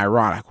in an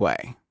ironic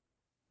way.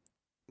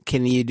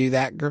 Can you do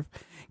that, Griff?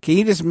 Can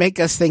you just make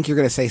us think you're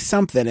going to say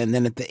something and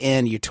then at the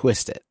end you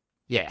twist it?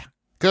 Yeah.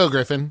 Go,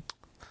 Griffin.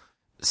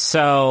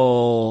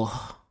 So,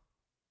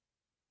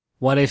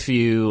 what if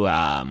you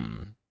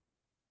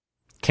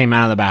came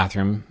out of the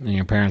bathroom and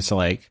your parents are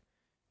like,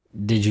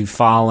 did you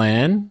fall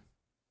in?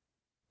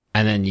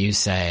 And then you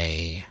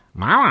say,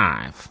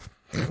 my wife.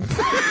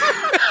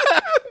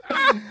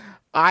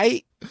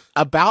 I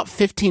about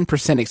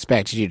 15%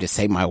 expected you to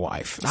say my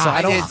wife. So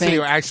I don't think...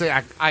 too. Actually,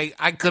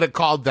 I could have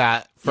called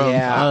that from...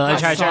 Yeah. I'll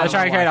try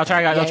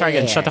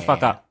again. Shut the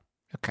fuck up.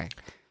 Okay.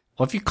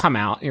 Well, if you come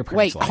out, your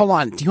parents Wait, hold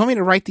on. Do you want me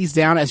to write these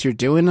down as you're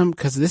doing them?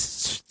 Because this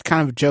is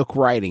kind of joke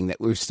writing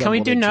that we've stumbled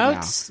Can we do into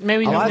notes? now.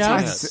 Maybe A lot of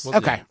notes. times-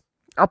 Okay.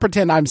 I'll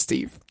pretend I'm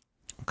Steve.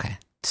 Okay.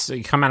 So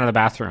you come out of the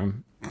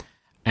bathroom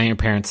and your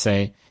parents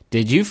say,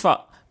 did you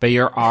fall? But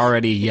you're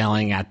already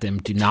yelling at them,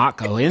 do not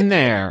go in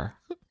there.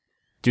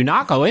 Do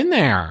not go in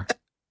there.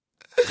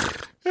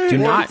 Do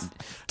not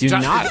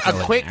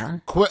go in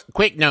there.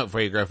 Quick note for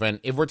you,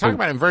 Griffin. If we're talking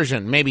about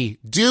inversion, maybe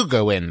do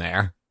go in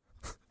there.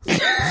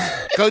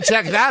 Go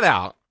check that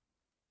out.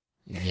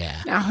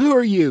 Yeah. Now, who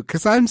are you?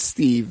 Because I'm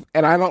Steve,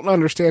 and I don't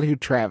understand who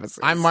Travis is.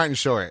 I'm Martin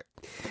Short.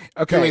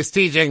 Okay. Who is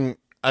teaching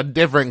a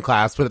different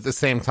class, but at the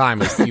same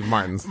time as Steve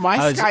Martin's. My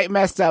Skype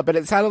messed up, and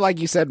it sounded like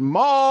you said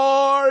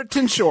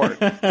Martin Short.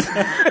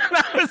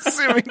 I'm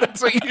assuming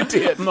that's what you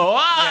did.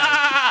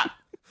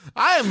 I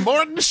am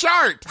Morton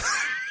Shart.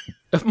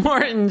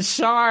 Morton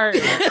Shart.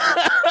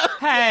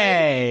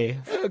 Hey.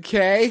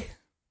 Okay.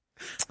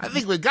 I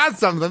think we got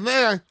something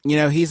there. You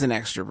know, he's an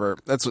extrovert.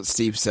 That's what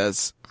Steve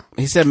says.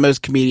 He said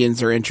most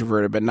comedians are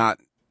introverted, but not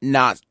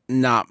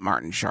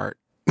Martin Shart.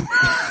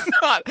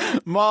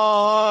 Not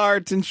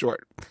Martin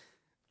Short.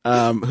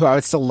 Who I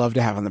would still love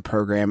to have on the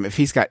program. If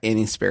he's got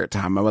any spare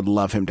time, I would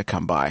love him to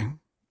come by.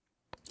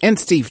 And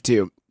Steve,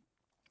 too.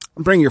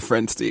 Bring your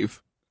friend,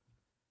 Steve.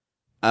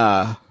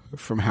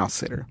 From House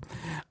Sitter.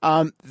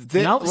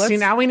 See,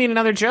 now we need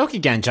another joke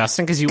again,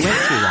 Justin, because you went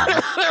too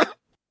long.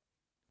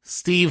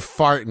 Steve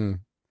Fartin.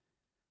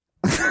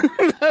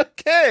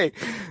 Okay.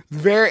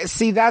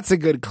 See, that's a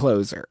good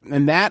closer.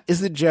 And that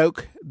is the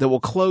joke that will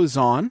close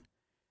on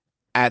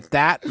at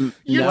that.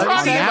 You're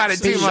talking about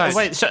it too much.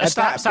 Wait,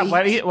 stop.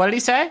 What did he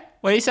say?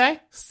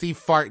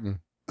 Steve Fartin.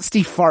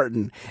 Steve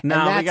Fartin.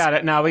 No, we got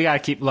it. No, we got to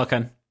keep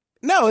looking.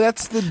 No,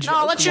 that's the joke. No,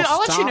 I'll let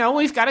you know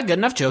we've got a good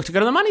enough joke to go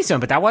to the money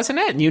zone, but that wasn't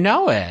it, and you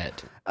know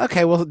it.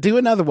 Okay, well, do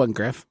another one,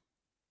 Griff.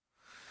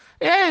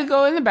 Yeah,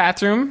 go in the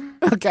bathroom.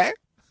 Okay.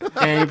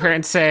 And your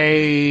parents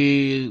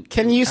say,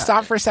 "Can you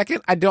stop for a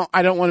second? I don't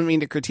want to mean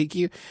to critique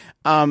you,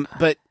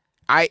 but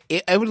I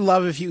would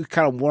love if you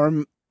kind of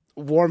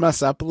warm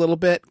us up a little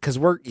bit? Because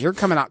you're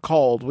coming out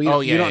cold.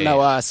 You don't know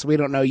us. We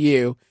don't know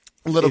you.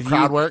 A little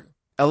crowd work.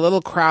 A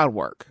little crowd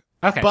work.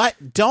 Okay.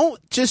 But don't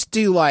just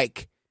do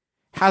like,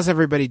 how's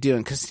everybody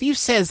doing? Because Steve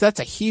says that's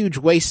a huge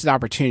wasted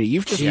opportunity.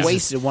 You've just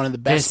wasted one of the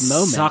best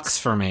moments.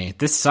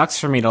 This sucks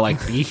for me to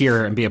like be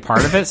here and be a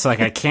part of it. So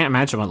like I can't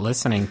imagine what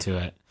listening to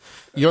it.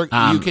 You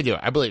can do it.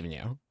 I believe in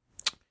you.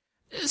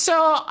 So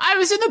I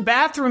was in the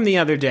bathroom the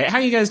other day. How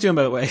are you guys doing,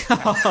 by the way?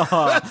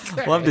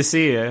 Love to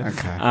see you.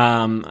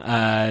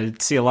 Okay.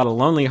 See a lot of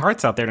lonely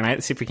hearts out there tonight.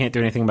 Let's see if we can't do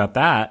anything about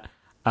that.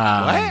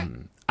 What?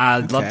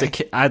 I'd love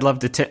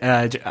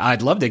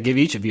to give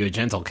each of you a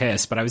gentle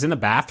kiss, but I was in the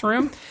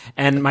bathroom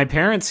and my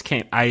parents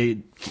came out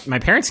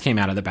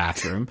of the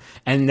bathroom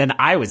and then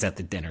I was at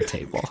the dinner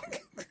table.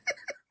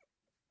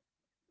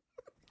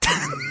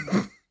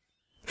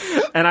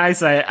 And I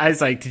was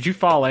like, did you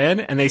fall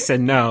in? And they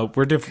said, no,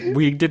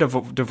 we did a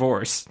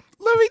divorce.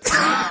 Let me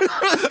tell you.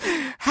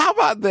 How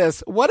about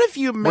this? What if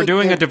you make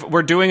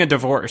we're doing a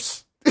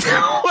divorce.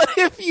 What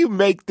if you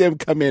make them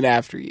come in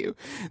after you?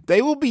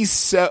 They will be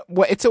it's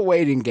a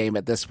waiting game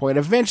at this point.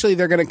 Eventually,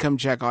 they're going to come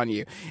check on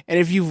you. And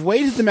if you've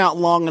waited them out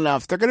long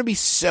enough, they're going to be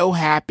so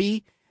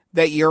happy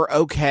that you're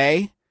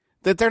okay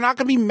that they're not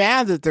going to be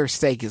mad that their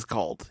steak is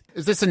cold.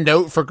 Is this a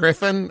note for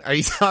Griffin? Are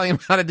you telling him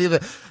how to do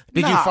Did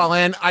you fall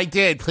in? I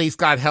did. Please,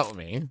 God, help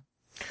me.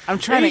 I'm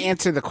trying to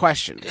answer the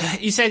question.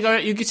 You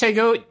could say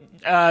go.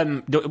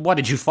 What,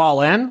 did you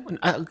fall in?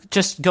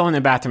 Just go in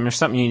the bathroom. There's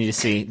something you need to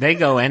see. They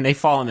go in. They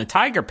fall in the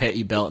tiger pit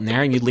you built in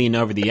there, and you lean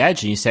over the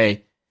edge and you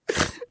say,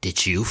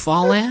 "Did you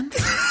fall in?"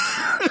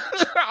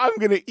 I'm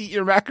gonna eat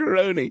your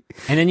macaroni.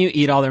 And then you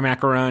eat all their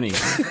macaroni.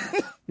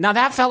 Now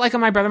that felt like a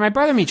my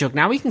brother me joke.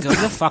 Now we can go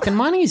to the fucking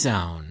money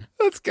zone.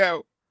 Let's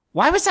go.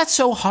 Why was that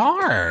so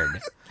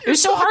hard? It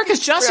was so hard because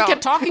Justin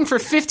kept talking for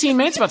 15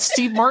 minutes about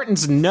Steve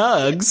Martin's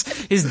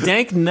nugs, his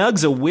dank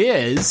nugs a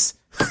whiz.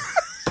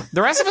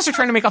 The rest of us are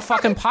trying to make a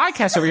fucking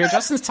podcast over here.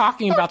 Justin's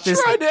talking about this.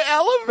 I'm trying to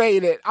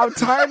elevate it. I'm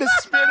tired of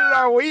spinning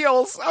our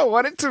wheels. I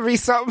want it to be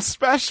something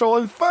special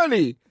and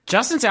funny.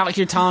 Justin's out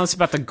here telling us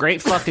about the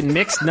great fucking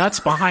mixed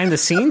nuts behind the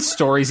scenes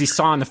stories he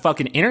saw on the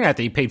fucking internet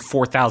that he paid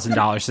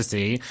 $4,000 to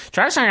see.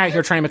 Travis and I are out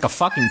here trying to make a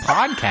fucking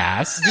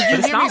podcast. Did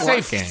you hear me say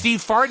working.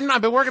 Steve Farden?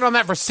 I've been working on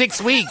that for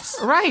 6 weeks.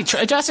 Right,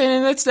 Justin,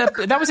 and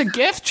that was a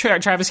gift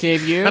Travis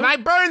gave you. And I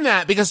burned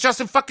that because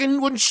Justin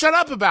fucking wouldn't shut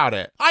up about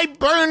it. I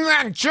burned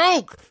that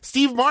joke.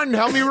 Steve Martin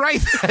helped me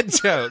write that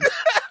joke.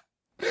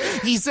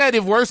 He said,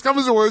 if worse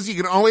comes to worse, you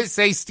can always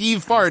say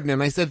Steve Farden.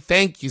 And I said,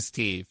 thank you,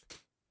 Steve.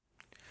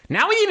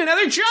 Now we need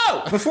another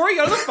joke before we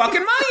go to the fucking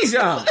money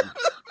zone.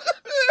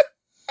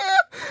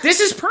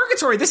 This is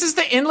purgatory. This is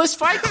the Endless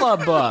Fight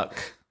Club book.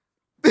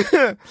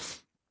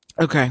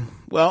 Okay,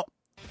 well,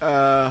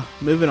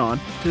 moving on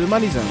to the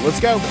money zone.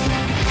 Let's go.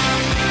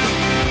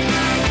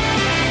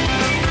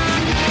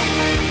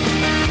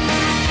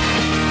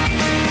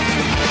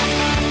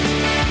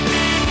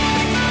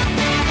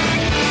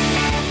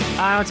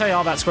 I'll tell you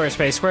all about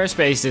Squarespace.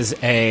 Squarespace is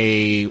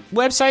a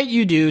website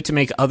you do to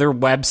make other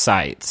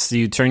websites.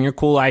 You turn your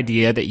cool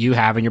idea that you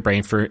have in your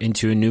brain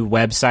into a new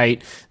website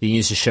that you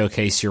use to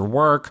showcase your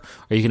work,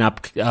 or you can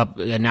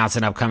announce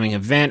an upcoming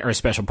event or a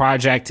special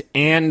project,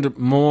 and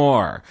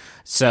more.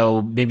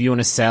 So maybe you want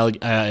to sell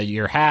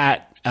your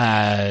hat.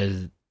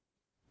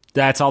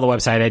 That's all the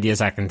website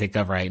ideas I can think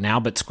of right now.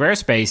 But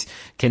Squarespace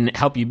can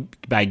help you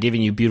by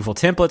giving you beautiful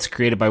templates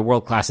created by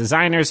world-class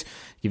designers,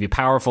 give you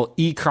powerful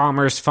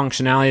e-commerce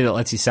functionality that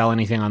lets you sell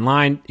anything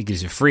online. It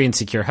gives you free and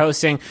secure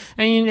hosting.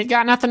 And you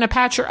got nothing to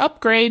patch or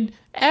upgrade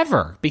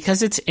ever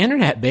because it's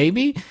internet,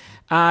 baby.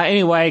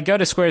 Anyway, go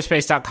to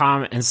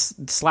squarespace.com and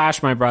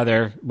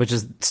 /mybrother, which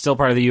is still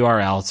part of the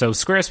URL. So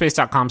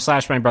squarespace.com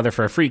 /mybrother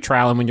for a free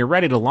trial. And when you're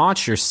ready to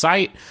launch your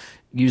site,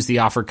 use the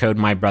offer code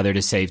MyBrother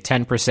to save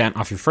 10%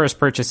 off your first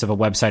purchase of a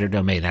website or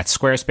domain. That's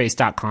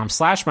squarespace.com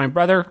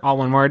 /MyBrother, all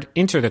one word.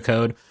 Enter the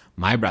code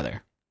MyBrother.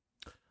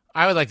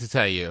 I would like to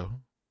tell you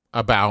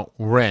about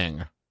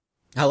Ring.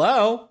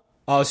 Hello?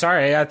 Oh,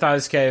 sorry. I thought it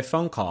was a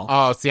phone call.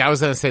 Oh, see, I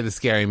was going to say the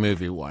scary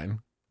movie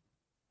one.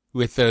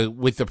 With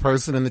the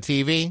person in the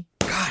TV.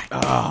 God.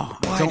 Oh,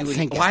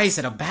 Why is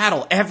it a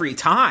battle every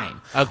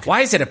time? Okay.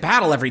 Why is it a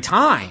battle every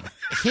time?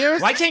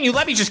 Why can't you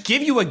let me just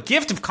give you a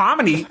gift of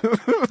comedy?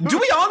 Do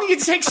we all need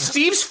to take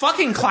Steve's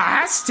fucking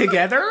class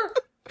together?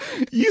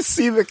 You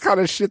see the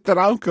kind of shit that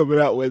I'm coming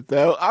out with,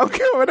 though. I'm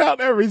coming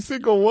out every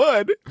single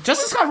one.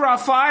 Justin's got raw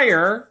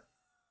fire.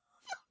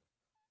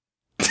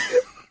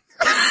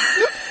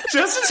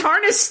 Justin's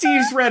harnessed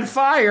Steve's red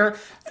fire.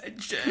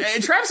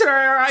 Travis and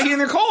I are out here in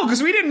the cold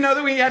because we didn't know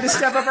that we had to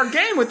step up our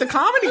game with the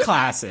comedy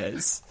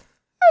classes.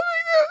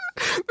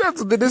 That's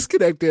what the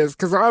disconnect is,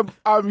 because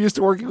I'm used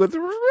to working with a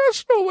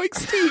professional like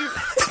Steve.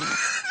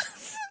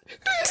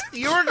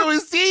 You're working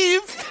with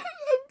Steve,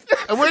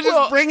 and we're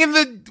just bringing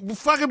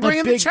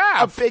the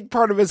chaff. A big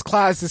part of his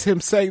class is him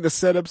saying the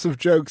setups of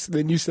jokes, and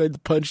then you say the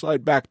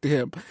punchline back to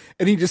him,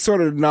 and he just sort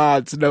of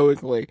nods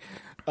knowingly.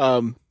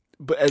 And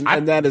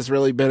that has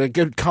really been a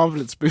good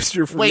confidence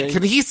booster for me. Wait,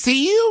 can he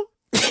see you?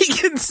 He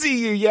can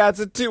see you. Yeah, it's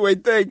a two-way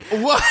thing.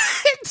 What?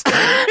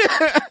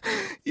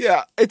 Martins.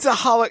 Yeah, it's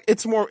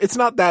it's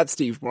not that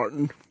Steve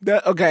Martin.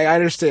 Okay, I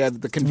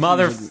understand the confusion.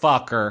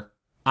 Motherfucker.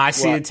 I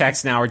see the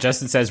text now where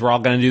Justin says we're all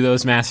going to do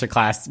those master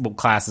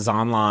classes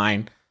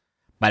online.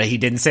 But he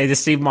didn't say the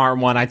Steve Martin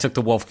one. I took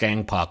the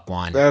Wolfgang Puck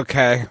one.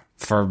 Okay.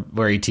 For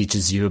where he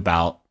teaches you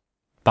about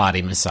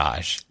body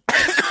massage.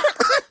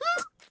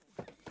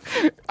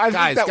 I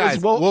think that was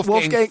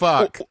Wolfgang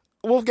Puck.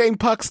 Wolfgang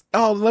Puck's.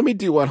 Oh, let me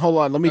do one. Hold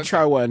on. Let me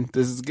try one.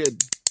 This is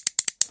good.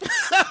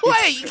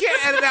 Wait, you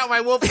can't edit out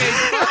my Wolfgang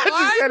Puck.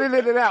 I just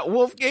edited it out.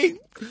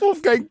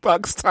 Wolfgang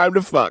Puck's Time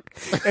to Fuck.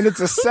 And it's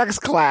a sex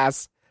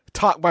class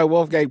taught by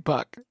Wolfgang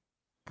Puck.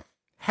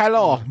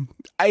 Hello.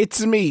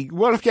 It's me,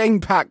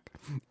 Wolfgang Puck.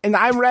 And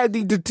I'm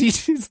ready to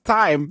teach. It's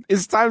time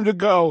to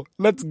go.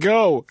 Let's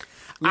go.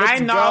 I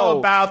know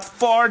about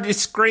 4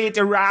 discrete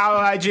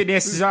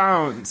erogenous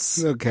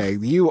zones. Okay,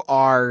 you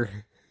are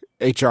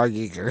HR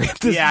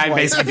Geeker. Yeah, I'm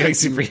basically doing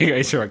super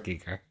HR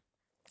Geeker.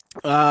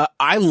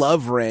 I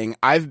love Ring.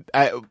 I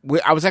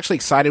was actually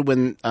excited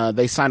when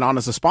they signed on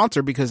as a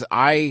sponsor because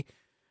I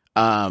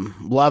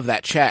love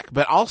that check.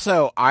 But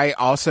also I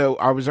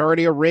was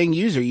already a Ring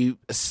user. You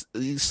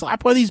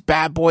slap one of these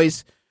bad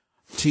boys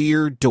to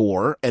your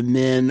door, and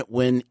then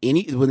when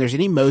there's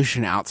any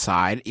motion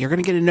outside, you're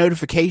going to get a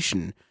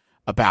notification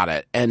about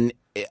it. And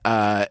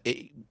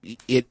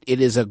it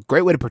is a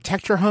great way to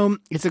protect your home.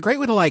 It's a great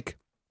way to like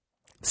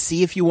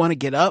see if you want to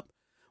get up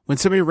when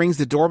somebody rings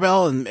the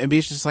doorbell and maybe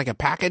it's just like a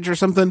package or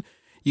something.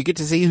 You get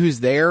to see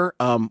who's there.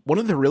 One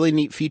of the really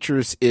neat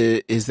features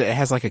is that it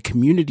has like a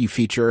community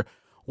feature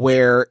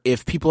where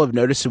if people have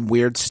noticed some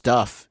weird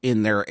stuff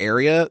in their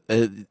area,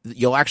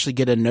 you'll actually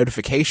get a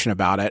notification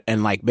about it.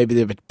 And like maybe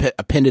they've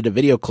appended a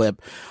video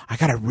clip. I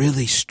got a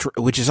really,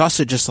 which is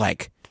also just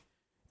like,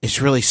 it's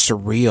really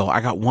surreal.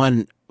 I got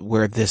one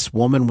where this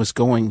woman was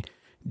going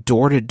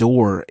door to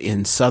door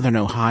in southern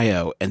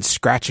Ohio and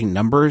scratching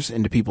numbers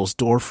into people's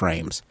door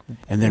frames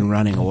and then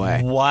running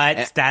away.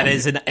 What? That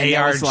is an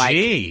ARG.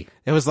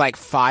 It was like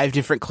 5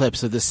 different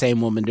clips of the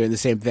same woman doing the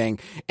same thing.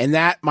 And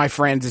that, my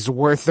friends, is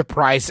worth the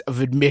price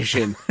of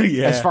admission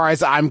as far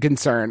as I'm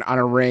concerned on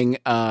a Ring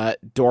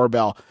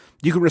doorbell.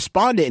 You can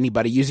respond to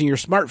anybody using your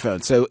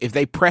smartphone. So if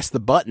they press the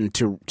button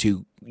to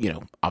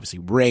obviously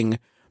ring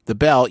the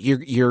bell,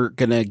 you're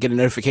going to get a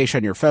notification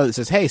on your phone that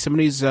says, hey,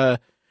 somebody's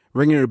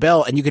ringing your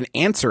bell, and you can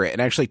answer it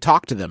and actually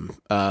talk to them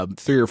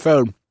through your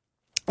phone.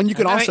 And you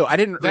can also, I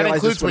didn't realize that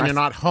includes this when you're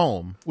not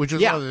home, which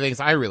is one of the things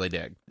I really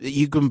dig.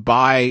 You can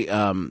buy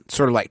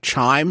sort of like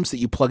chimes that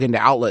you plug into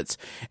outlets,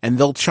 and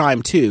they'll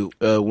chime too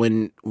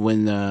when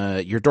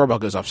your doorbell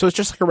goes off. So it's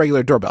just like a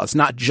regular doorbell. It's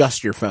not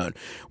just your phone,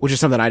 which is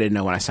something I didn't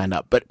know when I signed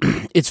up. But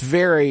it's a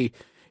very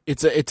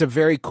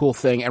cool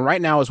thing. And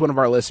right now, as one of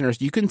our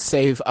listeners, you can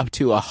save up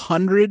to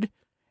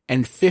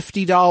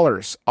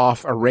 $150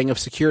 off a Ring of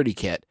Security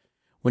kit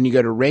when you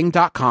go to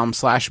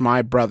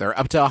ring.com/mybrother,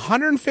 up to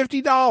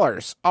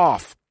 $150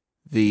 off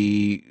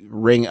the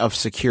Ring of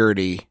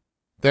Security.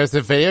 There's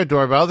the video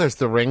doorbell. There's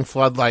the Ring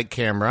floodlight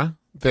camera.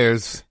 You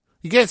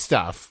get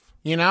stuff,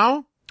 you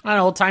know? An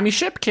old-timey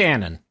ship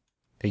cannon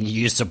that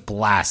you used to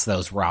blast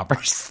those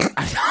robbers. You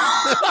blast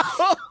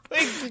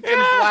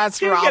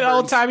robbers. You get an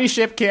old-timey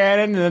ship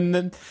cannon, and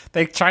then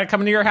they try to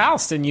come into your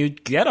house, and you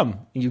get them.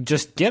 You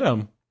just get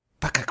them.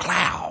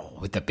 Buck-a-clow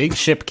with the big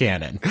ship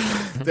cannon.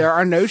 There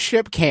are no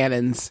ship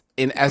cannons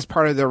as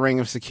part of the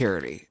Ring of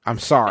Security. I'm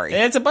sorry.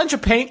 It's a bunch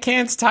of paint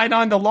cans tied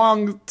onto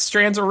long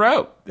strands of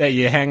rope that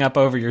you hang up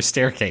over your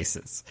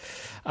staircases.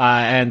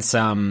 And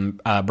some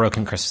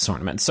broken Christmas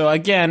ornaments. So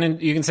again,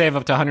 you can save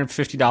up to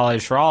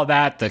 $150 for all of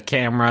that. The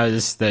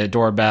cameras, the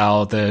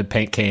doorbell, the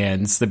paint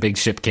cans, the big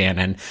ship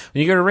cannon.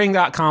 When you go to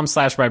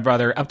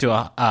ring.com/mybrother, up to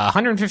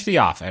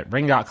 $150 off at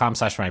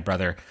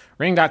ring.com/mybrother.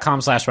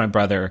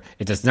 Ring.com/mybrother.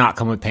 It does not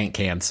come with paint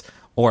cans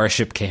or a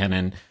ship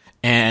cannon.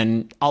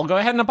 And I'll go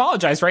ahead and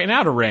apologize right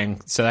now to Ring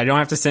so I don't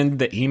have to send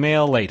the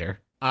email later.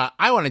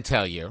 I want to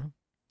tell you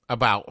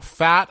about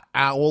Fat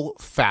Owl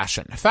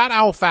Fashion. Fat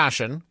Owl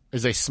Fashion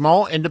is a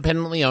small,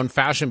 independently owned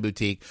fashion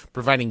boutique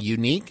providing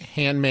unique,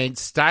 handmade,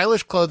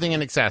 stylish clothing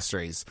and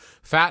accessories.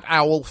 Fat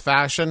Owl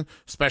Fashion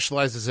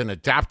specializes in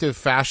adaptive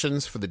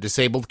fashions for the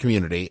disabled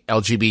community,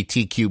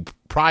 LGBTQ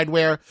pride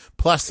wear,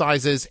 plus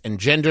sizes, and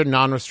gender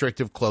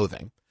non-restrictive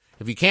clothing.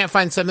 If you can't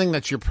find something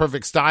that's your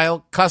perfect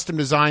style, custom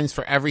designs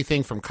for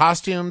everything from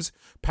costumes,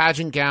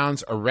 pageant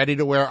gowns, or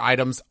ready-to-wear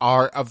items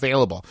are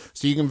available.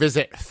 So you can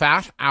visit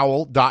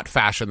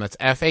fatowl.fashion, that's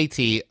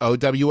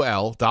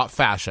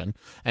FATOWL.fashion,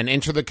 and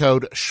enter the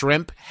code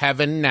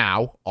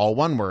SHRIMPHEAVENNOW, all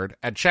one word,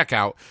 at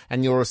checkout,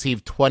 and you'll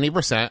receive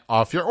 20%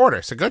 off your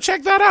order. So go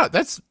check that out.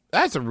 That's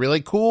a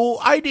really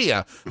cool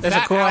idea. That's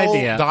a cool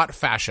idea.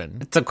 Fashion.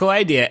 It's a cool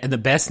idea and the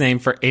best name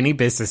for any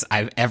business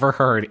I've ever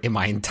heard in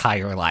my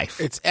entire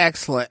life. It's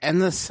excellent.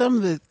 And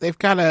they've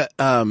got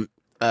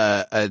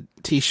a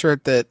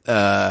t-shirt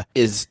that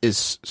is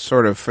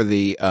sort of for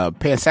the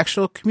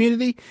pansexual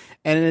community,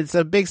 and it's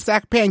a big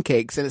stack of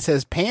pancakes, and it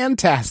says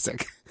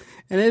 "Pantastic,"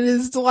 and it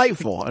is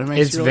delightful. And it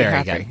makes you really very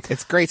happy. good.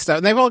 It's great stuff.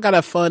 And they've all got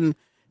a fun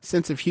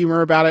sense of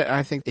humor about it.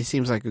 I think it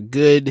seems like a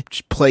good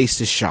place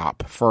to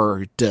shop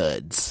for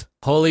duds.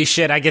 Holy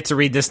shit, I get to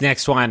read this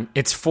next one.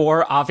 It's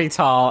for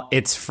Avital.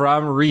 It's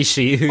from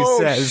Rishi, who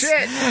says,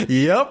 shit.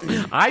 Yep,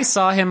 I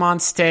saw him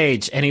on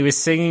stage, and he was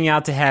singing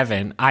out to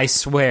heaven. I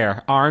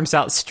swear, arms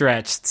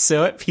outstretched,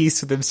 so at peace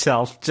with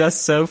himself,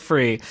 just so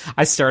free.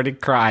 I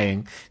started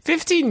crying.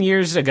 15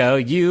 years ago,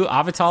 you,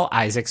 Avital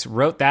Isaacs,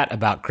 wrote that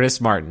about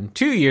Chris Martin.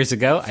 2 years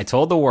ago, I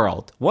told the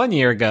world. 1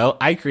 year ago,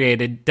 I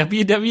created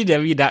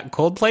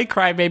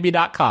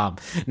www.coldplaycrybaby.com.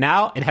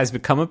 Now, it has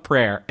become a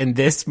prayer, and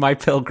this my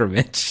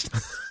pilgrimage.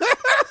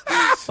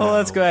 Well,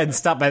 let's go ahead and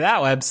stop by that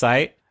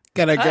website.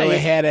 Gonna go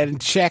ahead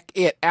and check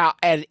it out,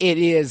 and it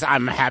is,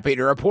 I'm happy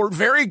to report,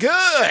 very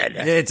good.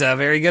 It's a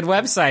very good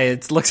website.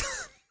 It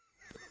looks...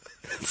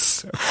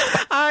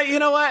 you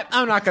know what?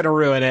 I'm not gonna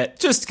ruin it.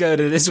 Just go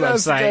to this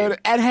website.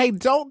 And hey,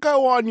 don't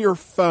go on your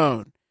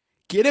phone.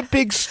 Get a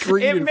big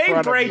screen It in may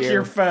front break of you.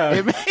 your phone.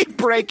 It may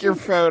break your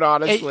phone,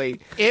 honestly.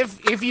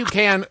 If you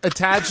can,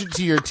 attach it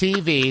to your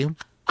TV.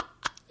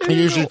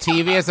 Use your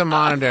TV as a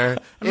monitor.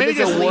 Maybe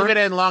just leave it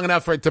in long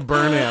enough for it to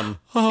burn in.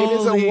 It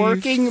is a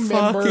working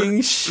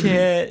member.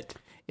 Shit.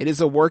 It is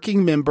a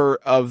working member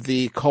of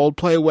the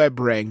Coldplay web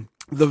ring.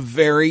 The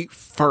very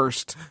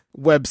first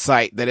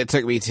website that it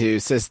took me to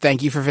says,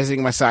 "Thank you for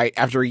visiting my site.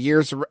 After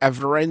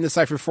running the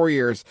site for 4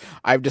 years,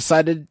 I've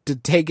decided to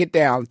take it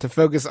down to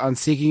focus on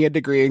seeking a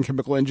degree in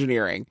chemical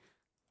engineering.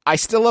 I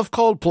still love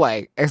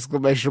Coldplay! !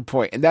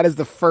 And that is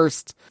the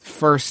first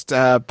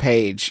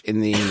page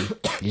in the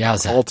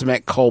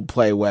ultimate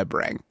Coldplay web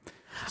ring.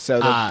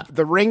 So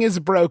the ring is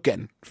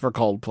broken for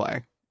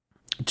Coldplay.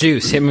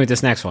 Juice, hit me with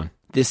this next one.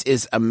 This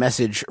is a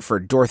message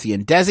for Dorothy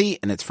and Desi,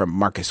 and it's from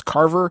Marcus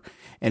Carver.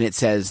 And it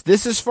says,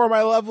 "This is for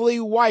my lovely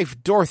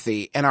wife,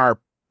 Dorothy, and our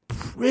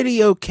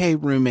pretty okay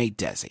roommate,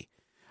 Desi.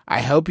 I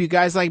hope you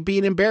guys like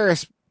being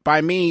embarrassed by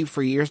me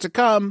for years to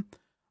come.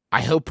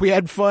 I hope we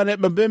had fun at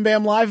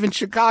MBMBaM Live in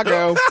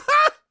Chicago."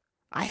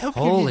 I hope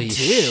Holy you did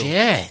too.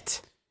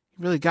 shit.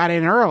 You really got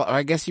in early.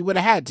 I guess you would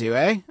have had to,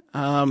 eh?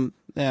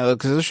 Yeah,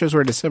 because those shows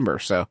were in December,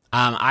 so.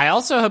 I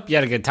also hope you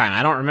had a good time.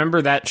 I don't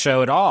remember that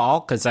show at all,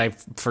 because I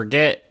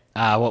forget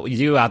what we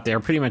do out there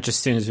pretty much as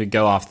soon as we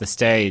go off the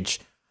stage.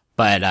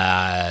 But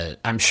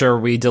I'm sure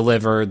we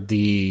delivered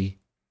the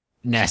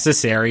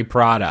necessary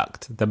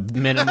product, the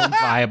minimum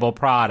viable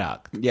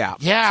product. Yeah.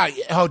 Yeah.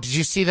 Oh, did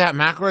you see that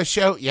macro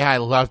show? Yeah, I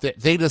loved it.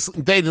 They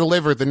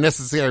delivered the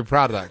necessary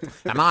product,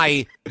 and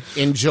I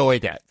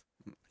enjoyed it.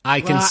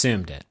 I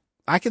consumed it.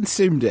 I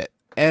consumed it,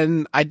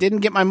 and I didn't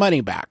get my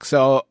money back,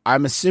 so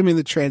I'm assuming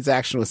the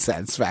transaction was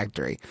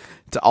satisfactory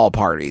to all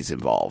parties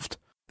involved.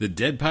 The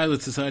Dead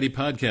Pilot Society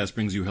podcast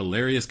brings you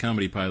hilarious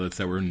comedy pilots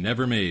that were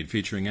never made,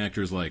 featuring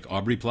actors like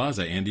Aubrey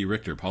Plaza, Andy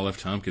Richter, Paul F.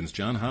 Tompkins,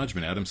 John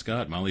Hodgman, Adam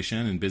Scott, Molly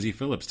Shannon, Busy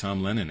Phillips,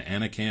 Tom Lennon,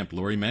 Anna Camp,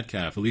 Laurie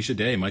Metcalf, Felicia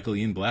Day, Michael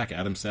Ian Black,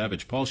 Adam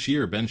Savage, Paul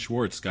Scheer, Ben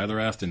Schwartz,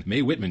 Skylar Aston,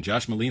 Mae Whitman,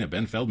 Josh Molina,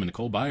 Ben Feldman,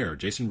 Nicole Byer,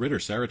 Jason Ritter,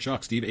 Sarah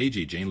Chalk, Steve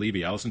Agee, Jane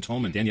Levy, Allison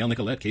Tolman, Danielle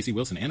Nicolette, Casey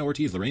Wilson, Anna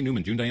Ortiz, Lorraine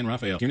Newman, June Diane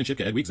Raphael, Kieran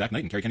Chipka, Ed Week, Zach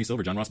Knight, and Carrie Kenny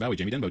Silver, John Ross Bowie,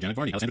 Jamie Denbo, Janet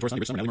Varney, Alessandra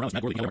Torres, Summer, Morales,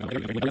 Matt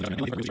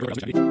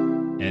Gordon,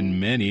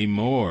 and many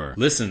more.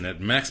 Listen at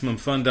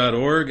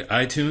MaximumFun.org,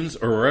 iTunes,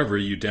 or wherever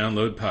you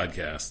download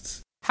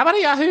podcasts. How about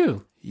a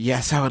Yahoo?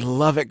 Yes, I would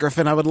love it,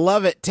 Griffin. I would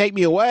love it. Take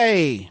me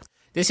away.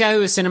 This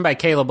Yahoo is sent in by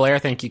Kayla Blair.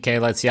 Thank you,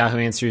 Kayla. It's Yahoo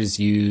Answers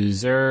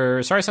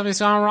user. Sorry, something's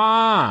gone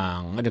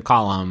wrong. I'm going to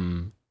call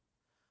him.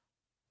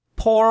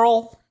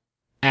 Poral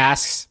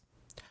asks,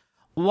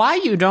 why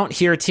you don't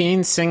hear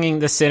teens singing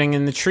the Sitting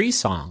in the Tree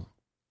song?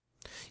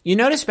 You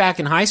noticed back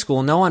in high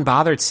school, no one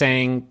bothered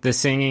saying the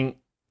singing.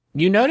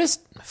 You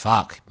noticed?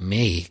 Fuck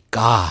me.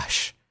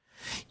 Gosh.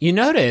 You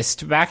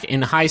noticed back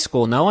in high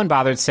school, no one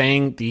bothered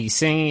saying the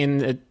Singing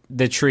in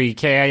the Tree,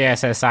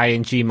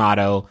 KISSING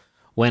motto.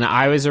 When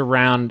I was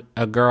around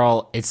a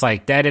girl, it's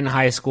like dead in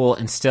high school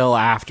and still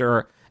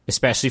after,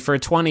 especially for a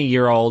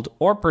 20-year-old,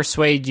 or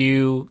persuade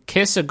you,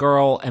 kiss a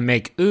girl and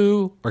make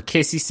ooh or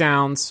kissy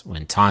sounds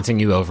when taunting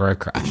you over a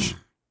crush.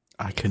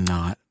 I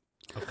cannot.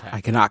 Okay.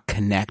 I cannot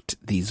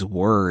connect these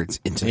words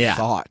into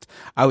thought.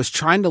 I was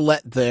trying to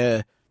let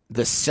the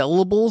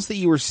syllables that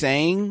you were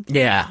saying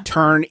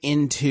turn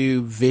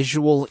into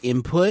visual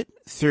input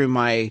through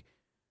my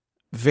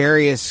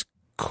various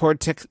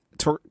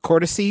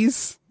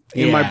cortices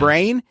in my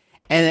brain,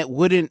 and it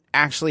wouldn't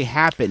actually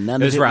happen.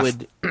 None of it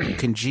would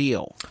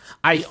congeal.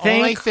 The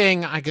only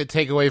thing I could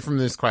take away from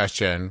this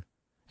question,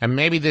 and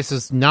maybe this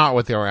is not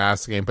what they were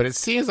asking, but it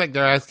seems like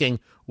they're asking,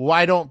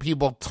 why don't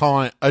people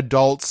taunt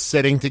adults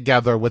sitting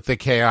together with the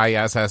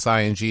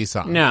KISSING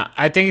song? No,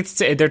 I think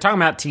they're talking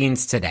about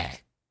teens today.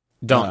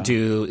 Don't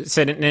do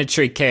sit in a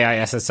tree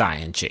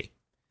KISSING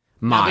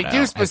motto. They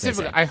do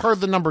specifically. I heard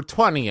the number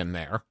 20 in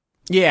there.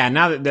 Yeah,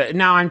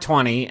 now I'm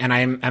 20, and I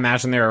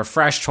imagine they're a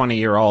fresh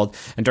 20-year-old,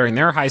 and during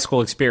their high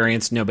school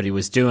experience, nobody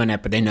was doing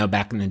it, but they know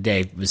back in the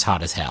day it was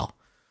hot as hell.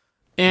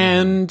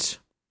 And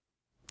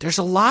there's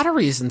a lot of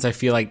reasons I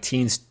feel like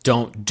teens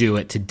don't do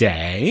it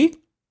today.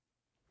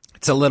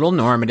 It's a little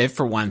normative,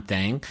 for one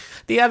thing.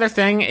 The other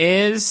thing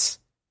is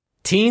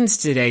teens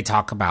today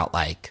talk about,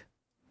 like,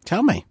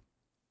 Tell me.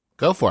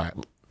 Go for it.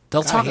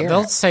 They'll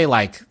say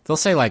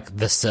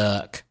the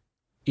suck.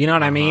 You know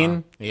what I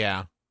mean?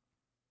 Yeah.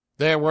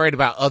 They're worried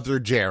about other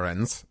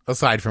gerunds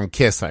aside from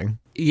kissing.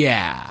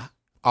 Yeah.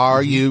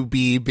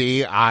 RUBBING.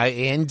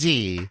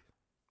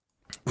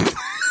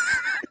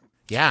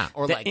 Yeah.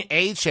 Or like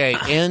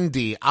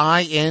HANDING.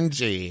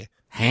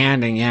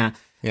 Handing, yeah.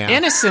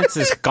 Innocence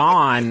is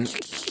gone in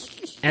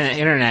the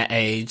internet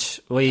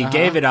age. We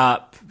gave it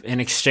up in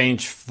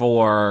exchange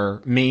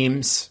for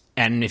memes.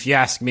 And if you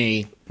ask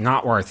me,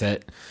 not worth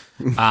it.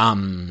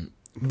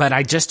 But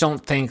I just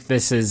don't think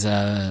this is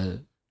a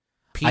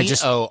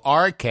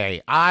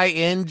PORKING.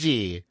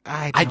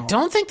 I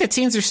don't think the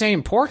teens are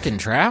saying porkin',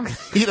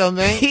 Trav. You don't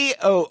think?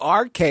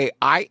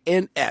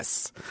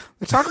 PORKINS.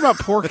 We're talking about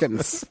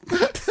porkins.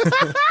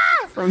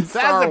 That's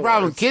the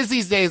problem. Kids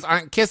these days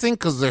aren't kissing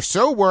because they're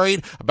so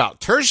worried about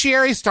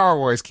tertiary Star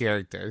Wars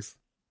characters.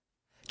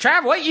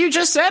 Trav, what you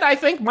just said, I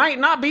think, might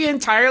not be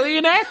entirely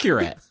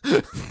inaccurate.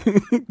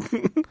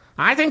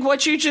 I think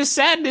what you just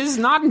said is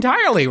not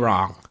entirely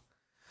wrong.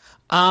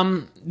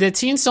 The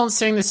teens don't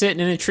sing the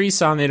Sitting in a Tree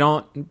song. They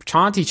don't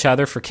taunt each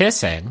other for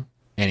kissing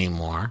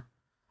anymore.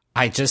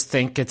 I just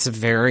think it's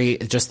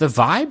just the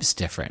vibe's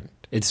different.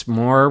 It's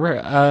more,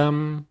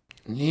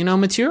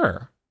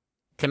 mature.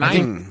 Can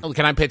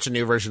I pitch a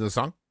new version of the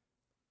song?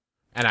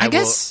 And I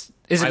guess,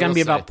 is it going to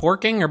be about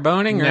porking or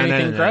boning or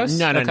anything gross?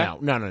 No.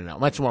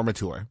 Much more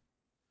mature.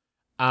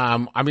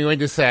 I'm going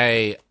to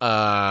say,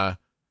 I'm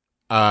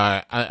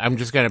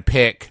just going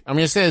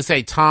to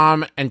say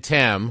Tom and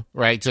Tim,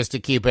 right? Just to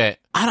keep it.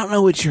 I don't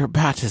know what you're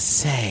about to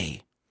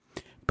say,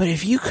 but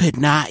if you could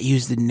not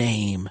use the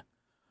name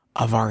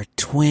of our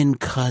twin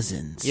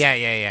cousins,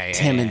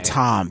 Tim and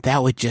Tom,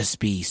 that would just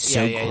be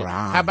so grand.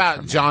 How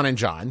about John and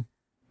John?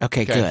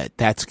 Okay, good.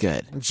 That's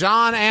good.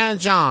 John and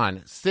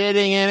John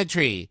sitting in a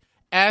tree.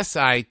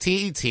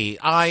 SITTING.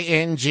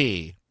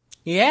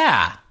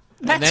 Yeah,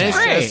 that's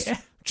great.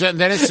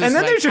 Then it's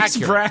just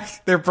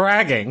they're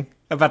bragging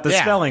about the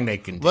spelling they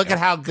can do. Look at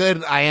how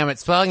good I am at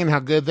spelling and how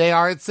good they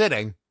are at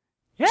sitting.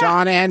 Yeah.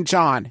 John and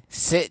John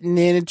sitting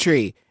in a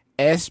tree.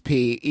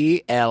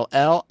 SPELLING.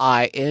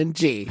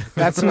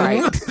 That's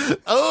right.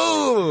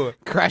 Oh,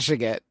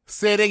 crushing it.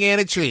 Sitting in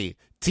a tree.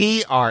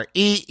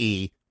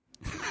 TREE.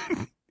 Fuck.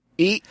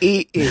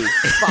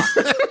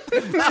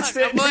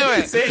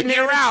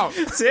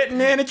 Sitting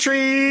in a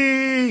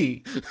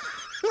tree.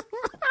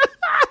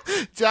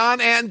 John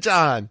and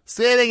John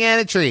sitting in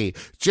a tree.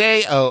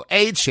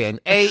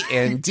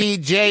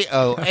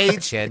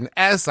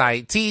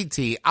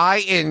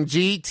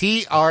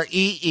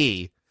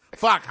 JOHNANDJOHNSITTINGTREE.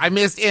 Fuck, I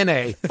missed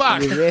NA.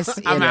 Fuck,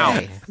 I'm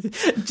out.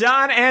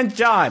 John and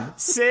John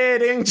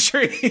sitting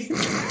tree.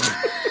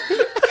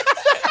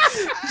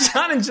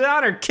 John and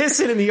John are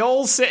kissing in the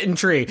old sitting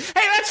tree.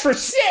 Hey, that's for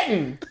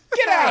sitting.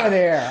 Get out of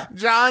there.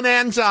 John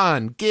and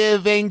John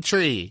giving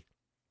tree.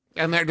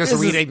 And they're just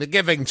reading the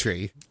giving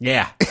tree.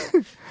 Yeah.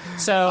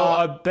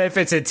 So if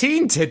it's a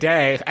teen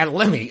today, and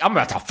I'm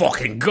about to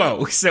fucking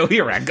go. So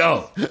here I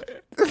go.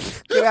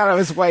 Get out of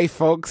his way,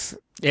 folks.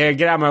 Yeah,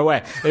 get out of my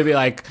way. It'd be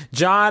like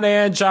John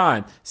and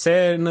John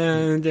sitting,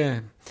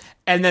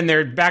 and then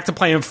they're back to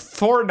playing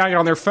Fortnite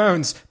on their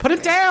phones. Put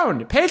it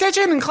down. Pay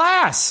attention in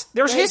class.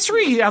 There's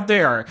history out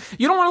there.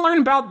 You don't want to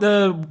learn about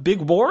the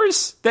big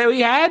wars that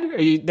we had,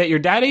 that your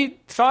daddy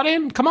fought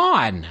in? Come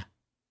on.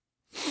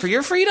 For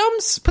your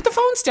freedoms, put the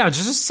phones down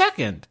just a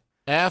second.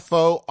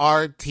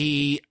 FORT.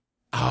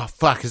 Oh,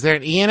 fuck. Is there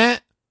an E in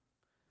it?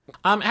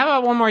 How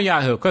about one more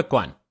Yahoo? Quick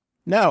one.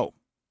 No.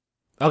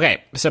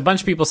 Okay, so a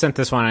bunch of people sent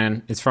this one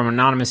in. It's from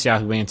anonymous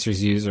Yahoo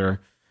Answers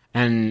user,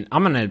 and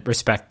I'm going to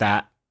respect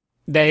that.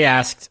 They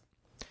asked,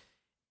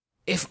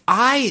 if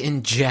I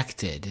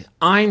injected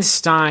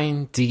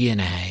Einstein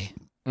DNA,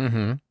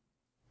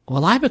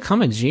 will I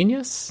become a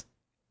genius?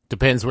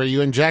 Depends where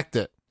you inject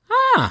it.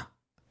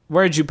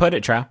 Where'd you put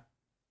it, Trow?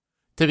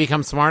 To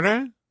become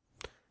smarter?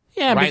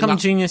 Yeah, right become a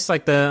genius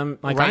like right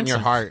Einstein. In your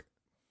heart.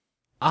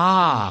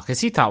 Because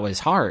he thought it was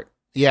heart.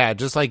 Yeah,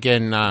 just like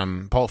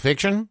in Pulp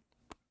Fiction.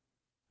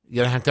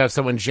 You don't have to have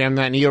someone jam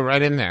that needle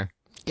right in there.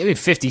 Give me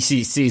 50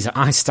 cc's of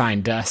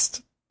Einstein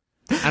dust.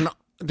 And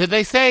did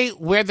they say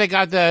where they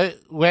got the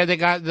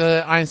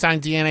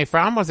Einstein DNA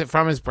from? Was it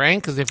from his brain?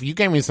 Because if you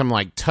gave me some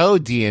like toe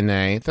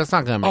DNA, that's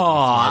not going to make me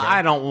smarter.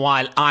 I don't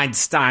want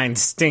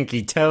Einstein's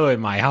stinky toe in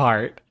my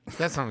heart.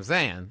 That's what I'm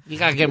saying. You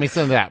got to give me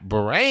some of that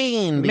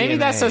brain Maybe DNA.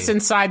 that's what's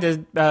inside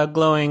the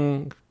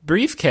glowing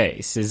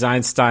briefcase is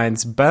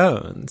Einstein's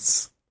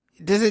bones.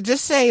 Does it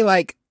just say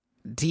like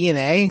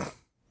DNA?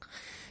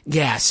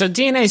 Yeah, so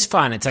DNA's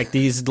fun. It's like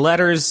these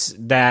letters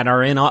that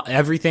are in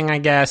everything, I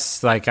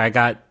guess. Like, I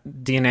got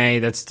DNA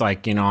that's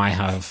like, I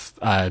have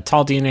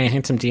tall DNA,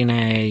 handsome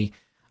DNA,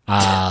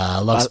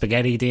 love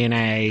spaghetti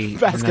DNA.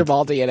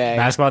 Basketball DNA.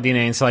 Basketball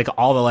DNA. And so, like,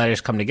 all the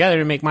letters come together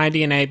to make my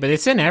DNA, but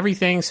it's in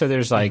everything. So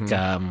there's, like,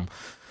 I'm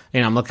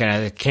looking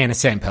at a can of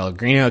San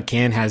Pellegrino. A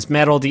can has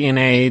metal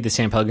DNA. The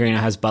San Pellegrino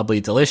has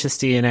bubbly, delicious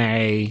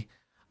DNA.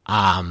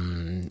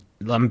 I'm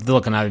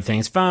looking at other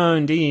things.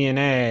 Phone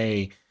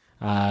DNA.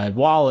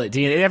 wallet,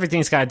 DNA,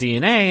 everything's got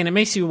DNA, and it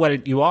makes you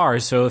what you are.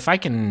 So if I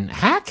can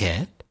hack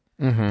it,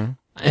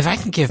 if I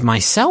can give my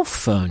cell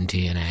phone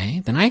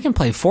DNA, then I can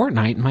play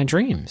Fortnite in my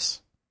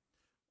dreams.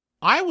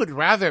 I would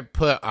rather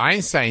put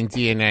Einstein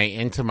DNA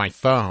into my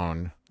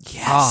phone.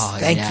 Yes.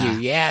 Thank you.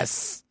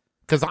 Yes.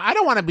 Because I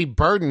don't want to be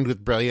burdened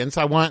with brilliance.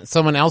 I want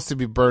someone else to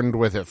be burdened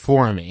with it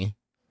for me.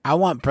 I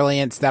want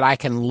brilliance that I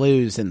can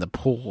lose in the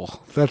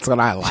pool. That's what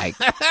I like.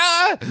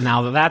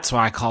 Now, that's what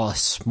I call a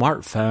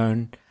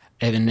smartphone.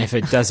 And if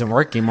it doesn't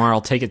work anymore,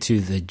 I'll take it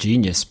to the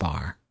Genius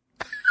Bar.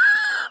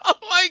 Oh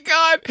my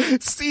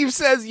God. Steve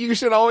says you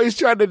should always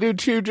try to do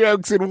 2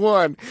 jokes in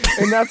one.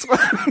 And that's what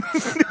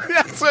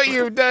that's what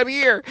you've done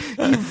here.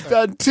 You've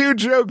done 2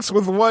 jokes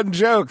with 1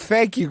 joke.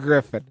 Thank you,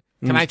 Griffin.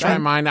 Can I try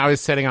mine? I was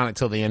sitting on it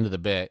till the end of the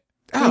bit.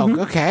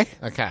 Oh, okay.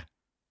 Okay.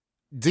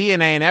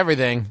 DNA and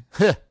everything.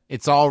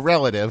 It's all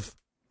relative.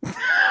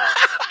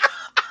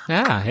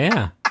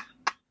 Yeah.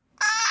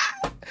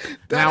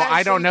 Now,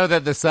 I don't know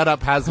that the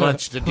setup has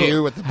much to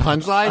do with the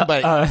punchline,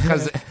 but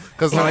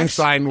because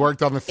Einstein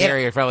worked on the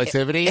theory of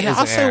relativity.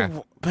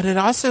 But it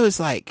also is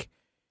like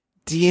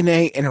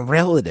DNA and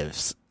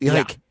relatives.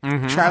 Like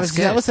Travis,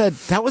 that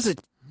was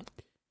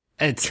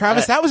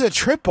a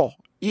triple.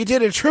 You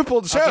did a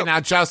triple joke. Okay, now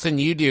Justin,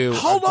 you do.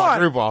 Hold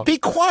on. Be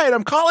quiet.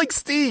 I'm calling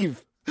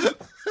Steve.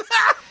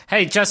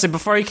 Hey, Justin,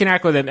 before you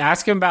connect with him,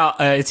 ask him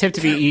about it's hip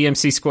to be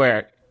EMC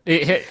squared.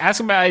 Ask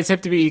him about it's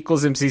hip to be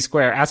equals MC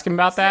squared. Ask him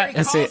about that.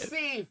 And call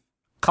Steve.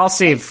 Call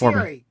Steve for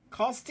me.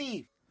 Call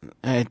Steve.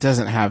 It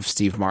doesn't have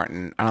Steve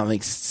Martin. I don't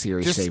think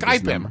Siri just saved Skype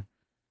his him. number.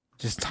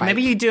 Just type.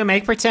 Maybe you do a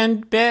make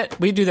pretend bit.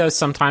 We do those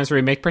sometimes where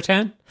we make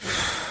pretend.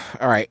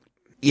 All right.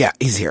 Yeah,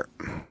 he's here.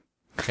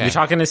 Okay. You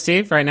talking to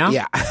Steve right now?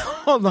 Yeah.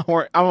 On the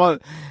horn. I'm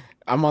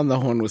on the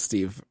horn with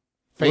Steve.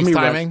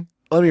 FaceTiming?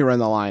 Let me run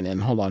the line in.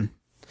 Hold on.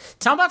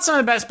 Tell him about some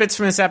of the best bits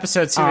from this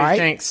episode. See what he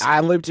thinks. I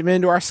looped him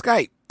into our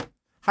Skype.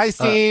 Hi,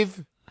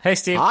 Steve. Hey,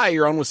 Steve. Hi,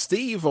 you're on with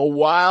Steve, a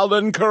wild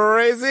and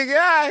crazy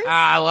guy.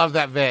 I love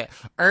that bit.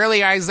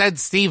 Earlier, I said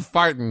Steve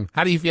farting.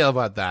 How do you feel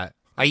about that?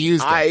 I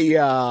used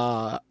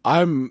it.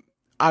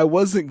 I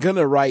wasn't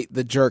gonna write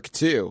the jerk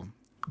too,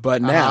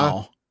 but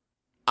now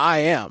I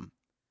am,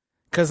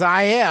 because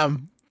I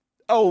am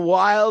a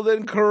wild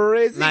and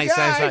crazy guy.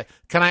 Nice.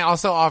 Can I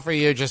also offer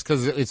you, just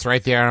because it's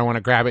right there and I want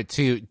to grab it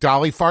too,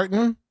 Dolly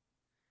farting?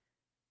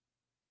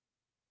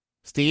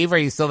 Steve, are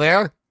you still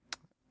there?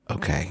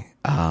 Okay.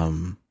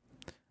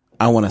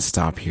 I want to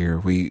stop here.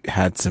 We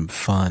had some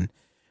fun,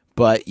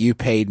 but you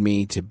paid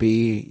me to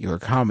be your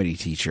comedy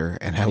teacher,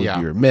 and I would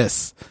be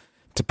remiss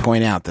to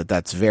point out that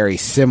that's very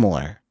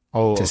similar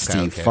to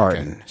Steve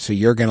farting. Okay. So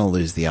you're going to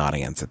lose the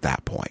audience at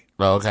that point.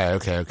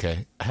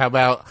 Okay. How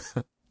about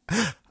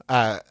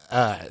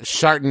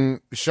Shart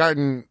and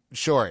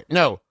Short?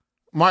 No,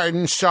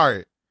 Martin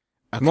Shart.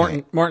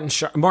 Okay.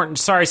 Morton.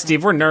 Sorry,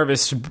 Steve. We're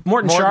nervous.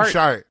 Morton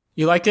Shart.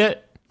 You like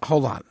it?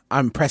 Hold on.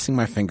 I'm pressing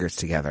my fingers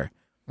together,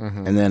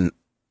 and then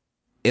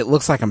it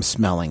looks like I'm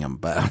smelling them,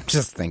 but I'm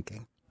just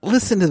thinking.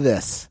 Listen to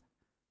this.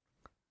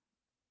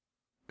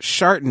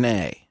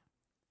 Chardonnay.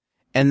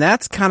 And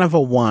that's kind of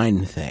a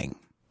wine thing.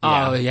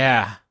 Oh,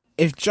 yeah.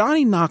 If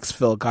Johnny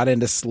Knoxville got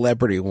into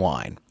celebrity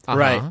wine,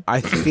 right,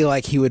 I feel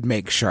like he would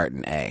make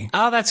Chardonnay.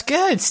 Oh, that's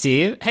good,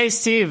 Steve. Hey,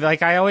 Steve,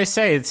 like I always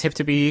say, it's hip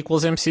to be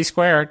equals MC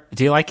squared.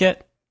 Do you like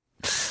it?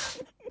 Do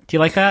you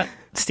like that?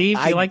 Steve,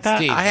 do you like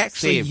that? I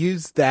actually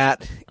used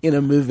that in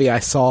a movie I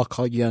saw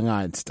called Young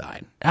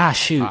Einstein. Ah,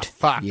 shoot.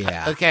 Fuck.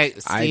 Yeah. Okay,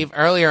 Steve,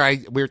 earlier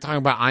we were talking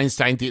about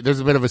Einstein. There's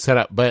a bit of a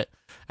setup,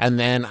 and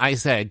then I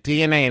said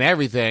DNA and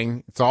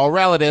everything, it's all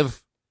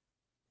relative.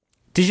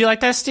 Did you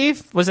like that,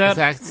 Steve? Was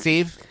that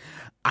Steve?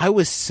 I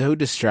was so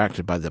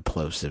distracted by the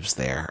plosives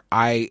there.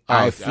 I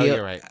feel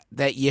you're right.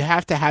 that you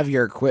have to have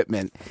your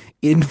equipment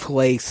in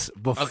place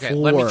before. Okay,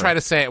 let me try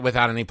to say it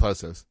without any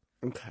plosives.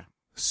 Okay.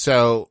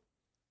 So,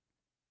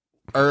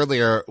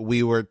 earlier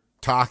we were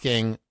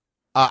talking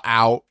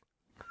out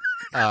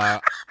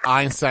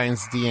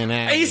Einstein's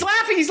DNA. Hey,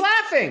 he's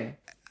laughing!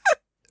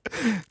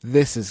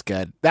 This is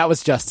good. That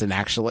was Justin,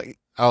 actually.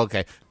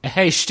 Okay.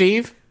 Hey,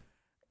 Steve?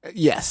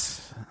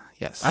 Yes.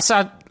 I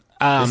saw...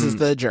 this is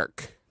the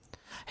jerk.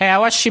 Hey, I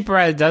watched Sheep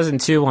Ride a Dozen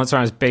too once when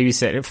I was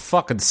babysitting. It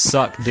fucking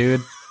sucked,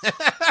 dude.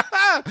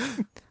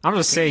 I'm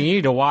just saying, you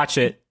need to watch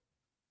it.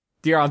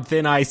 You're on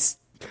thin ice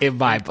in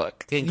my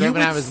book. Can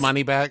Griffin have his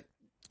money back?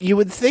 You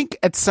would think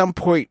at some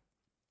point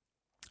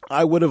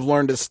I would have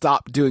learned to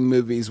stop doing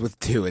movies with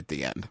 2 at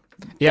the end.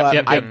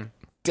 Yep.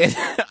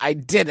 I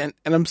didn't,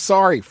 and I'm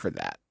sorry for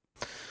that.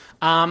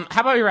 How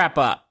about we wrap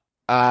up?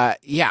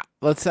 Yeah.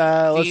 Let's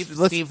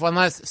Steve, one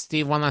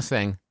last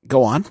thing.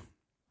 Go on.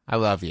 I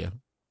love you.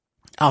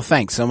 Oh,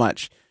 thanks so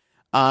much.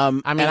 I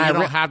mean, you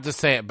don't have to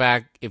say it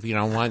back if you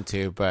don't want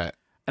to, but...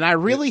 And I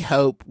really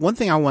hope, one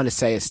thing I want to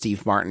say as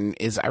Steve Martin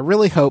is I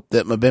really hope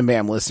that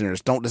MBMBaM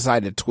listeners don't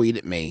decide to tweet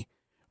at me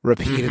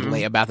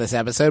repeatedly about this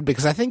episode,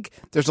 because I think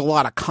there's a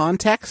lot of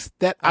context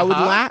that I would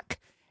lack,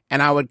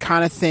 and I would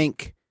kind of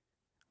think,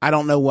 I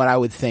don't know what I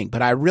would think,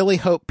 but I really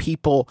hope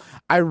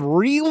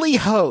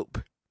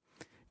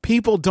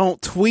people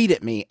don't tweet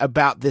at me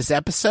about this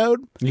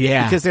episode.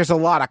 Yeah. Because there's a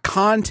lot of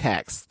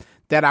context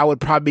that I would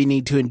probably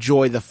need to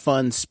enjoy the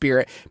fun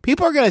spirit.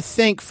 People are going to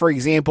think, for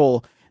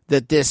example,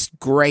 that this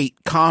great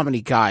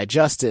comedy guy,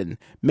 Justin,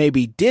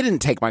 maybe didn't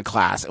take my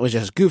class and was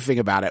just goofing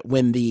about it,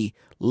 when the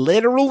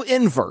literal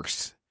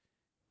inverse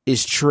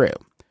is true.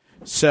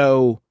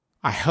 So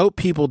I hope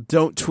people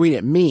don't tweet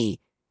at me,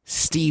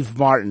 Steve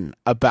Martin,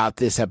 about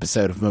this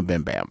episode of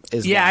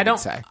MBMBaM. Yeah, I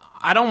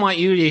don't want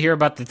you to hear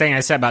about the thing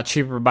I said about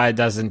cheaper by a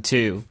dozen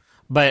too,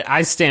 but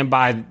I stand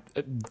by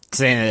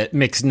saying that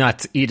mixed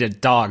nuts eat a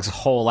dog's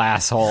whole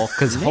asshole,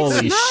 because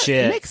holy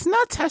shit. Mixed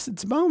nuts has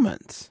its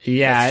moments.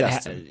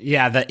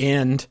 Yeah, the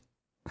end.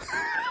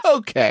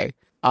 Okay.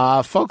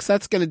 Folks,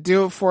 that's going to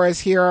do it for us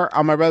here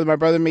on My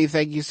Brother, and Me.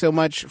 Thank you so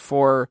much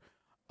for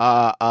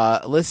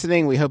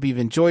listening. We hope you've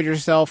enjoyed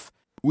yourself.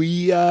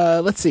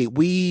 Let's see.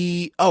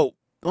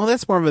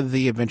 That's more of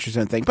the Adventure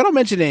Zone thing, but I'll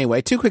mention it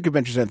anyway. 2 quick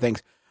Adventure Zone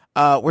things.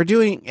 We're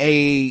doing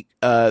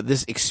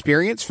this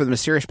experience for the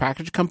Mysterious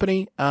Package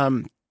Company,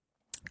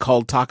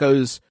 called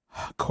Taco's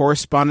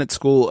Correspondent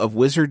School of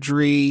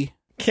Wizardry,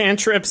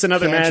 Cantrips and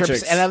other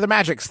magics.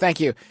 Thank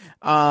you.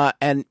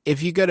 And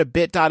if you go to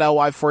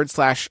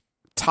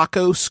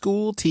bit.ly/Taco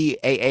School,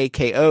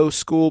 TAAKO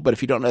school, but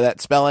if you don't know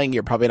that spelling,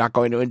 you're probably not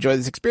going to enjoy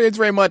this experience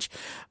very much.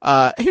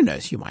 Who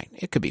knows? You might.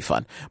 It could be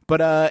fun.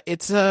 But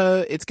it's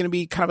going to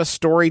be kind of a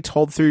story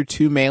told through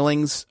 2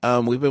 mailings.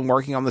 We've been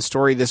working on the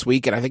story this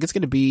week, and I think it's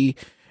going to be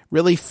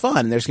really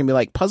fun. There's going to be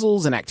like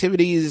puzzles and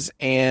activities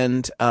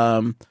and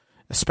a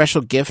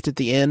special gift at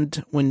the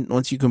end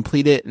once you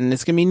complete it, and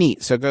it's going to be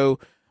neat. So go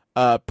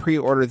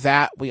pre-order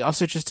that. We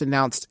also just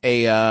announced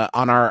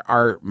on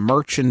our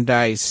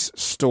merchandise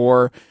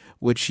store,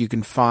 which you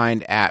can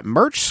find at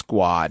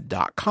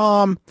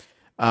merchsquad.com.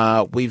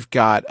 We've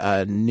got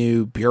a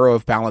new Bureau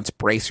of Balance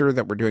bracer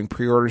that we're doing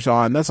pre-orders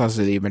on. That's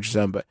also the Adventure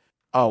Zone, but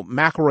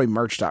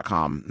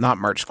McElroymerch.com, not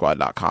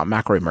merchsquad.com,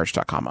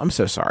 McElroymerch.com. I'm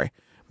so sorry.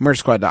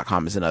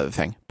 Merchsquad.com is another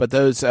thing. But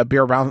those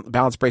Bureau of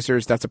Balance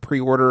bracers, that's a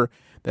pre-order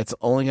that's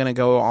only going to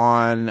go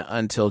on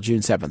until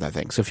June 7th, I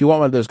think. So if you want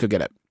one of those, go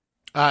get it.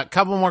 A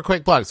couple more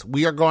quick plugs.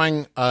 We are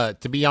going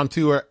to be on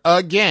tour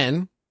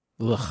again.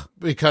 Ugh.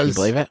 Because can you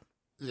believe it?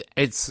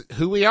 It's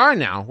who we are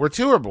now. We're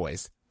tour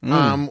boys.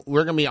 We're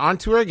going to be on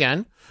tour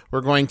again. We're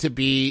going to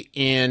be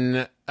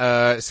in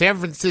San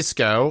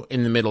Francisco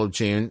in the middle of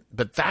June,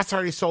 but that's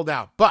already sold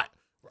out. But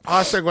we're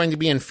also going to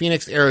be in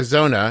Phoenix,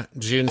 Arizona,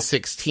 June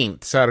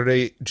 16th,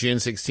 Saturday, June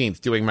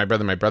 16th, doing My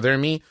Brother,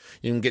 and Me.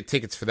 You can get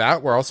tickets for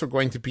that. We're also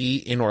going to be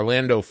in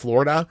Orlando,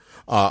 Florida,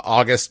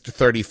 August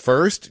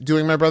 31st,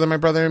 doing My Brother,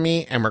 and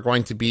Me. And we're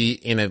going to be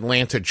in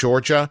Atlanta,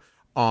 Georgia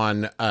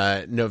on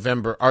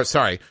September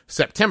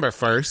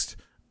 1st.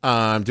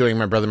 Doing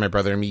My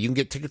Brother, and Me. You can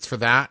get tickets for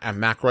that at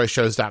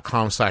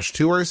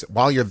McRoyShows.com/tours.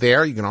 While you're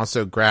there, you can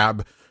also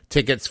grab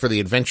tickets for the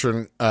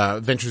Adventure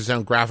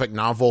Zone graphic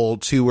novel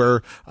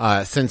tour,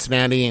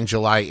 Cincinnati in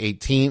July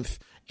 18th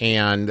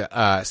and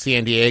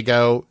San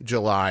Diego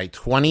July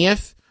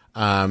 20th.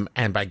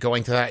 And by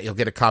going to that, you'll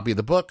get a copy of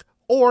the book.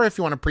 Or if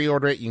you want to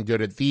pre-order it, you can go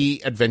to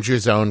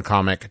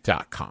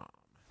theadventurezonecomic.com.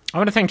 I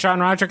want to thank John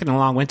Roderick and the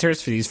Long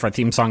Winters for our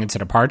theme song, It's a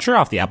Departure,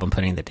 off the album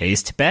Putting the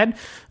Days to Bed,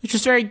 which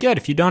is very good.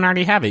 If you don't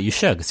already have it, you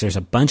should, because there's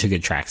a bunch of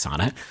good tracks on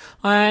it.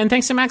 And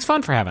thanks to Max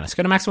Fun for having us.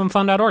 Go to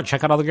MaximumFun.org,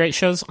 check out all the great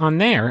shows on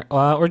there,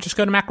 or just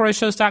go to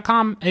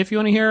McElroyShows.com if you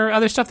want to hear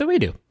other stuff that we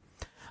do.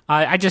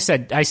 I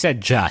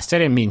said just. I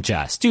didn't mean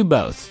just. Do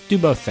both. Do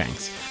both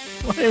things.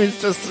 My name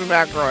is Justin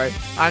McElroy.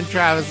 I'm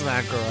Travis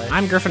McElroy.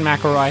 I'm Griffin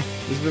McElroy.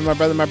 This has been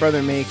My Brother,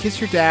 and Me. Kiss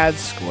your dad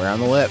square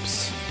on the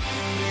lips.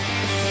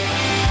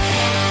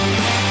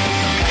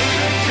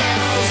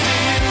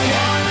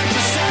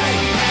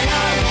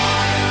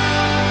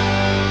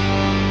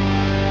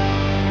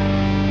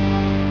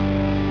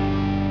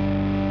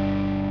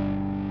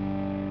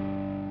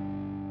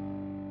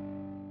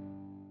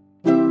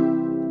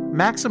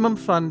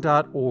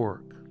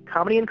 MaximumFun.org.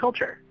 Comedy and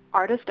culture.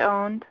 Artist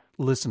owned.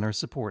 Listener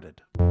supported.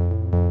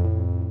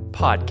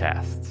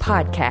 Podcasts.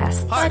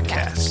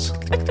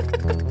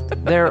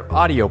 They're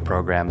audio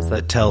programs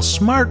that Tell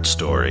smart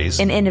stories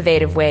in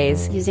innovative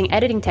ways, using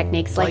editing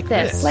techniques like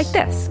this. Like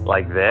this?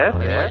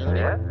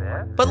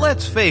 But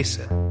let's face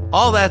it,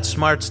 all that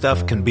smart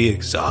stuff can be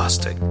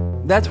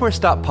exhausting. That's where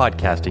Stop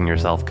Podcasting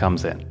Yourself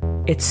comes in.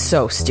 It's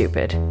so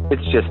stupid.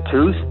 It's just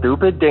 2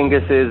 stupid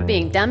dinguses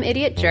being dumb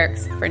idiot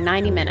jerks for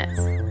 90 minutes.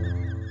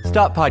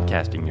 Stop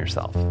Podcasting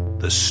Yourself.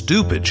 The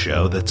stupid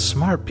show that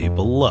smart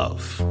people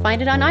love.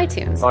 Find it on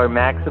iTunes or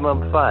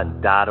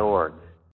MaximumFun.org.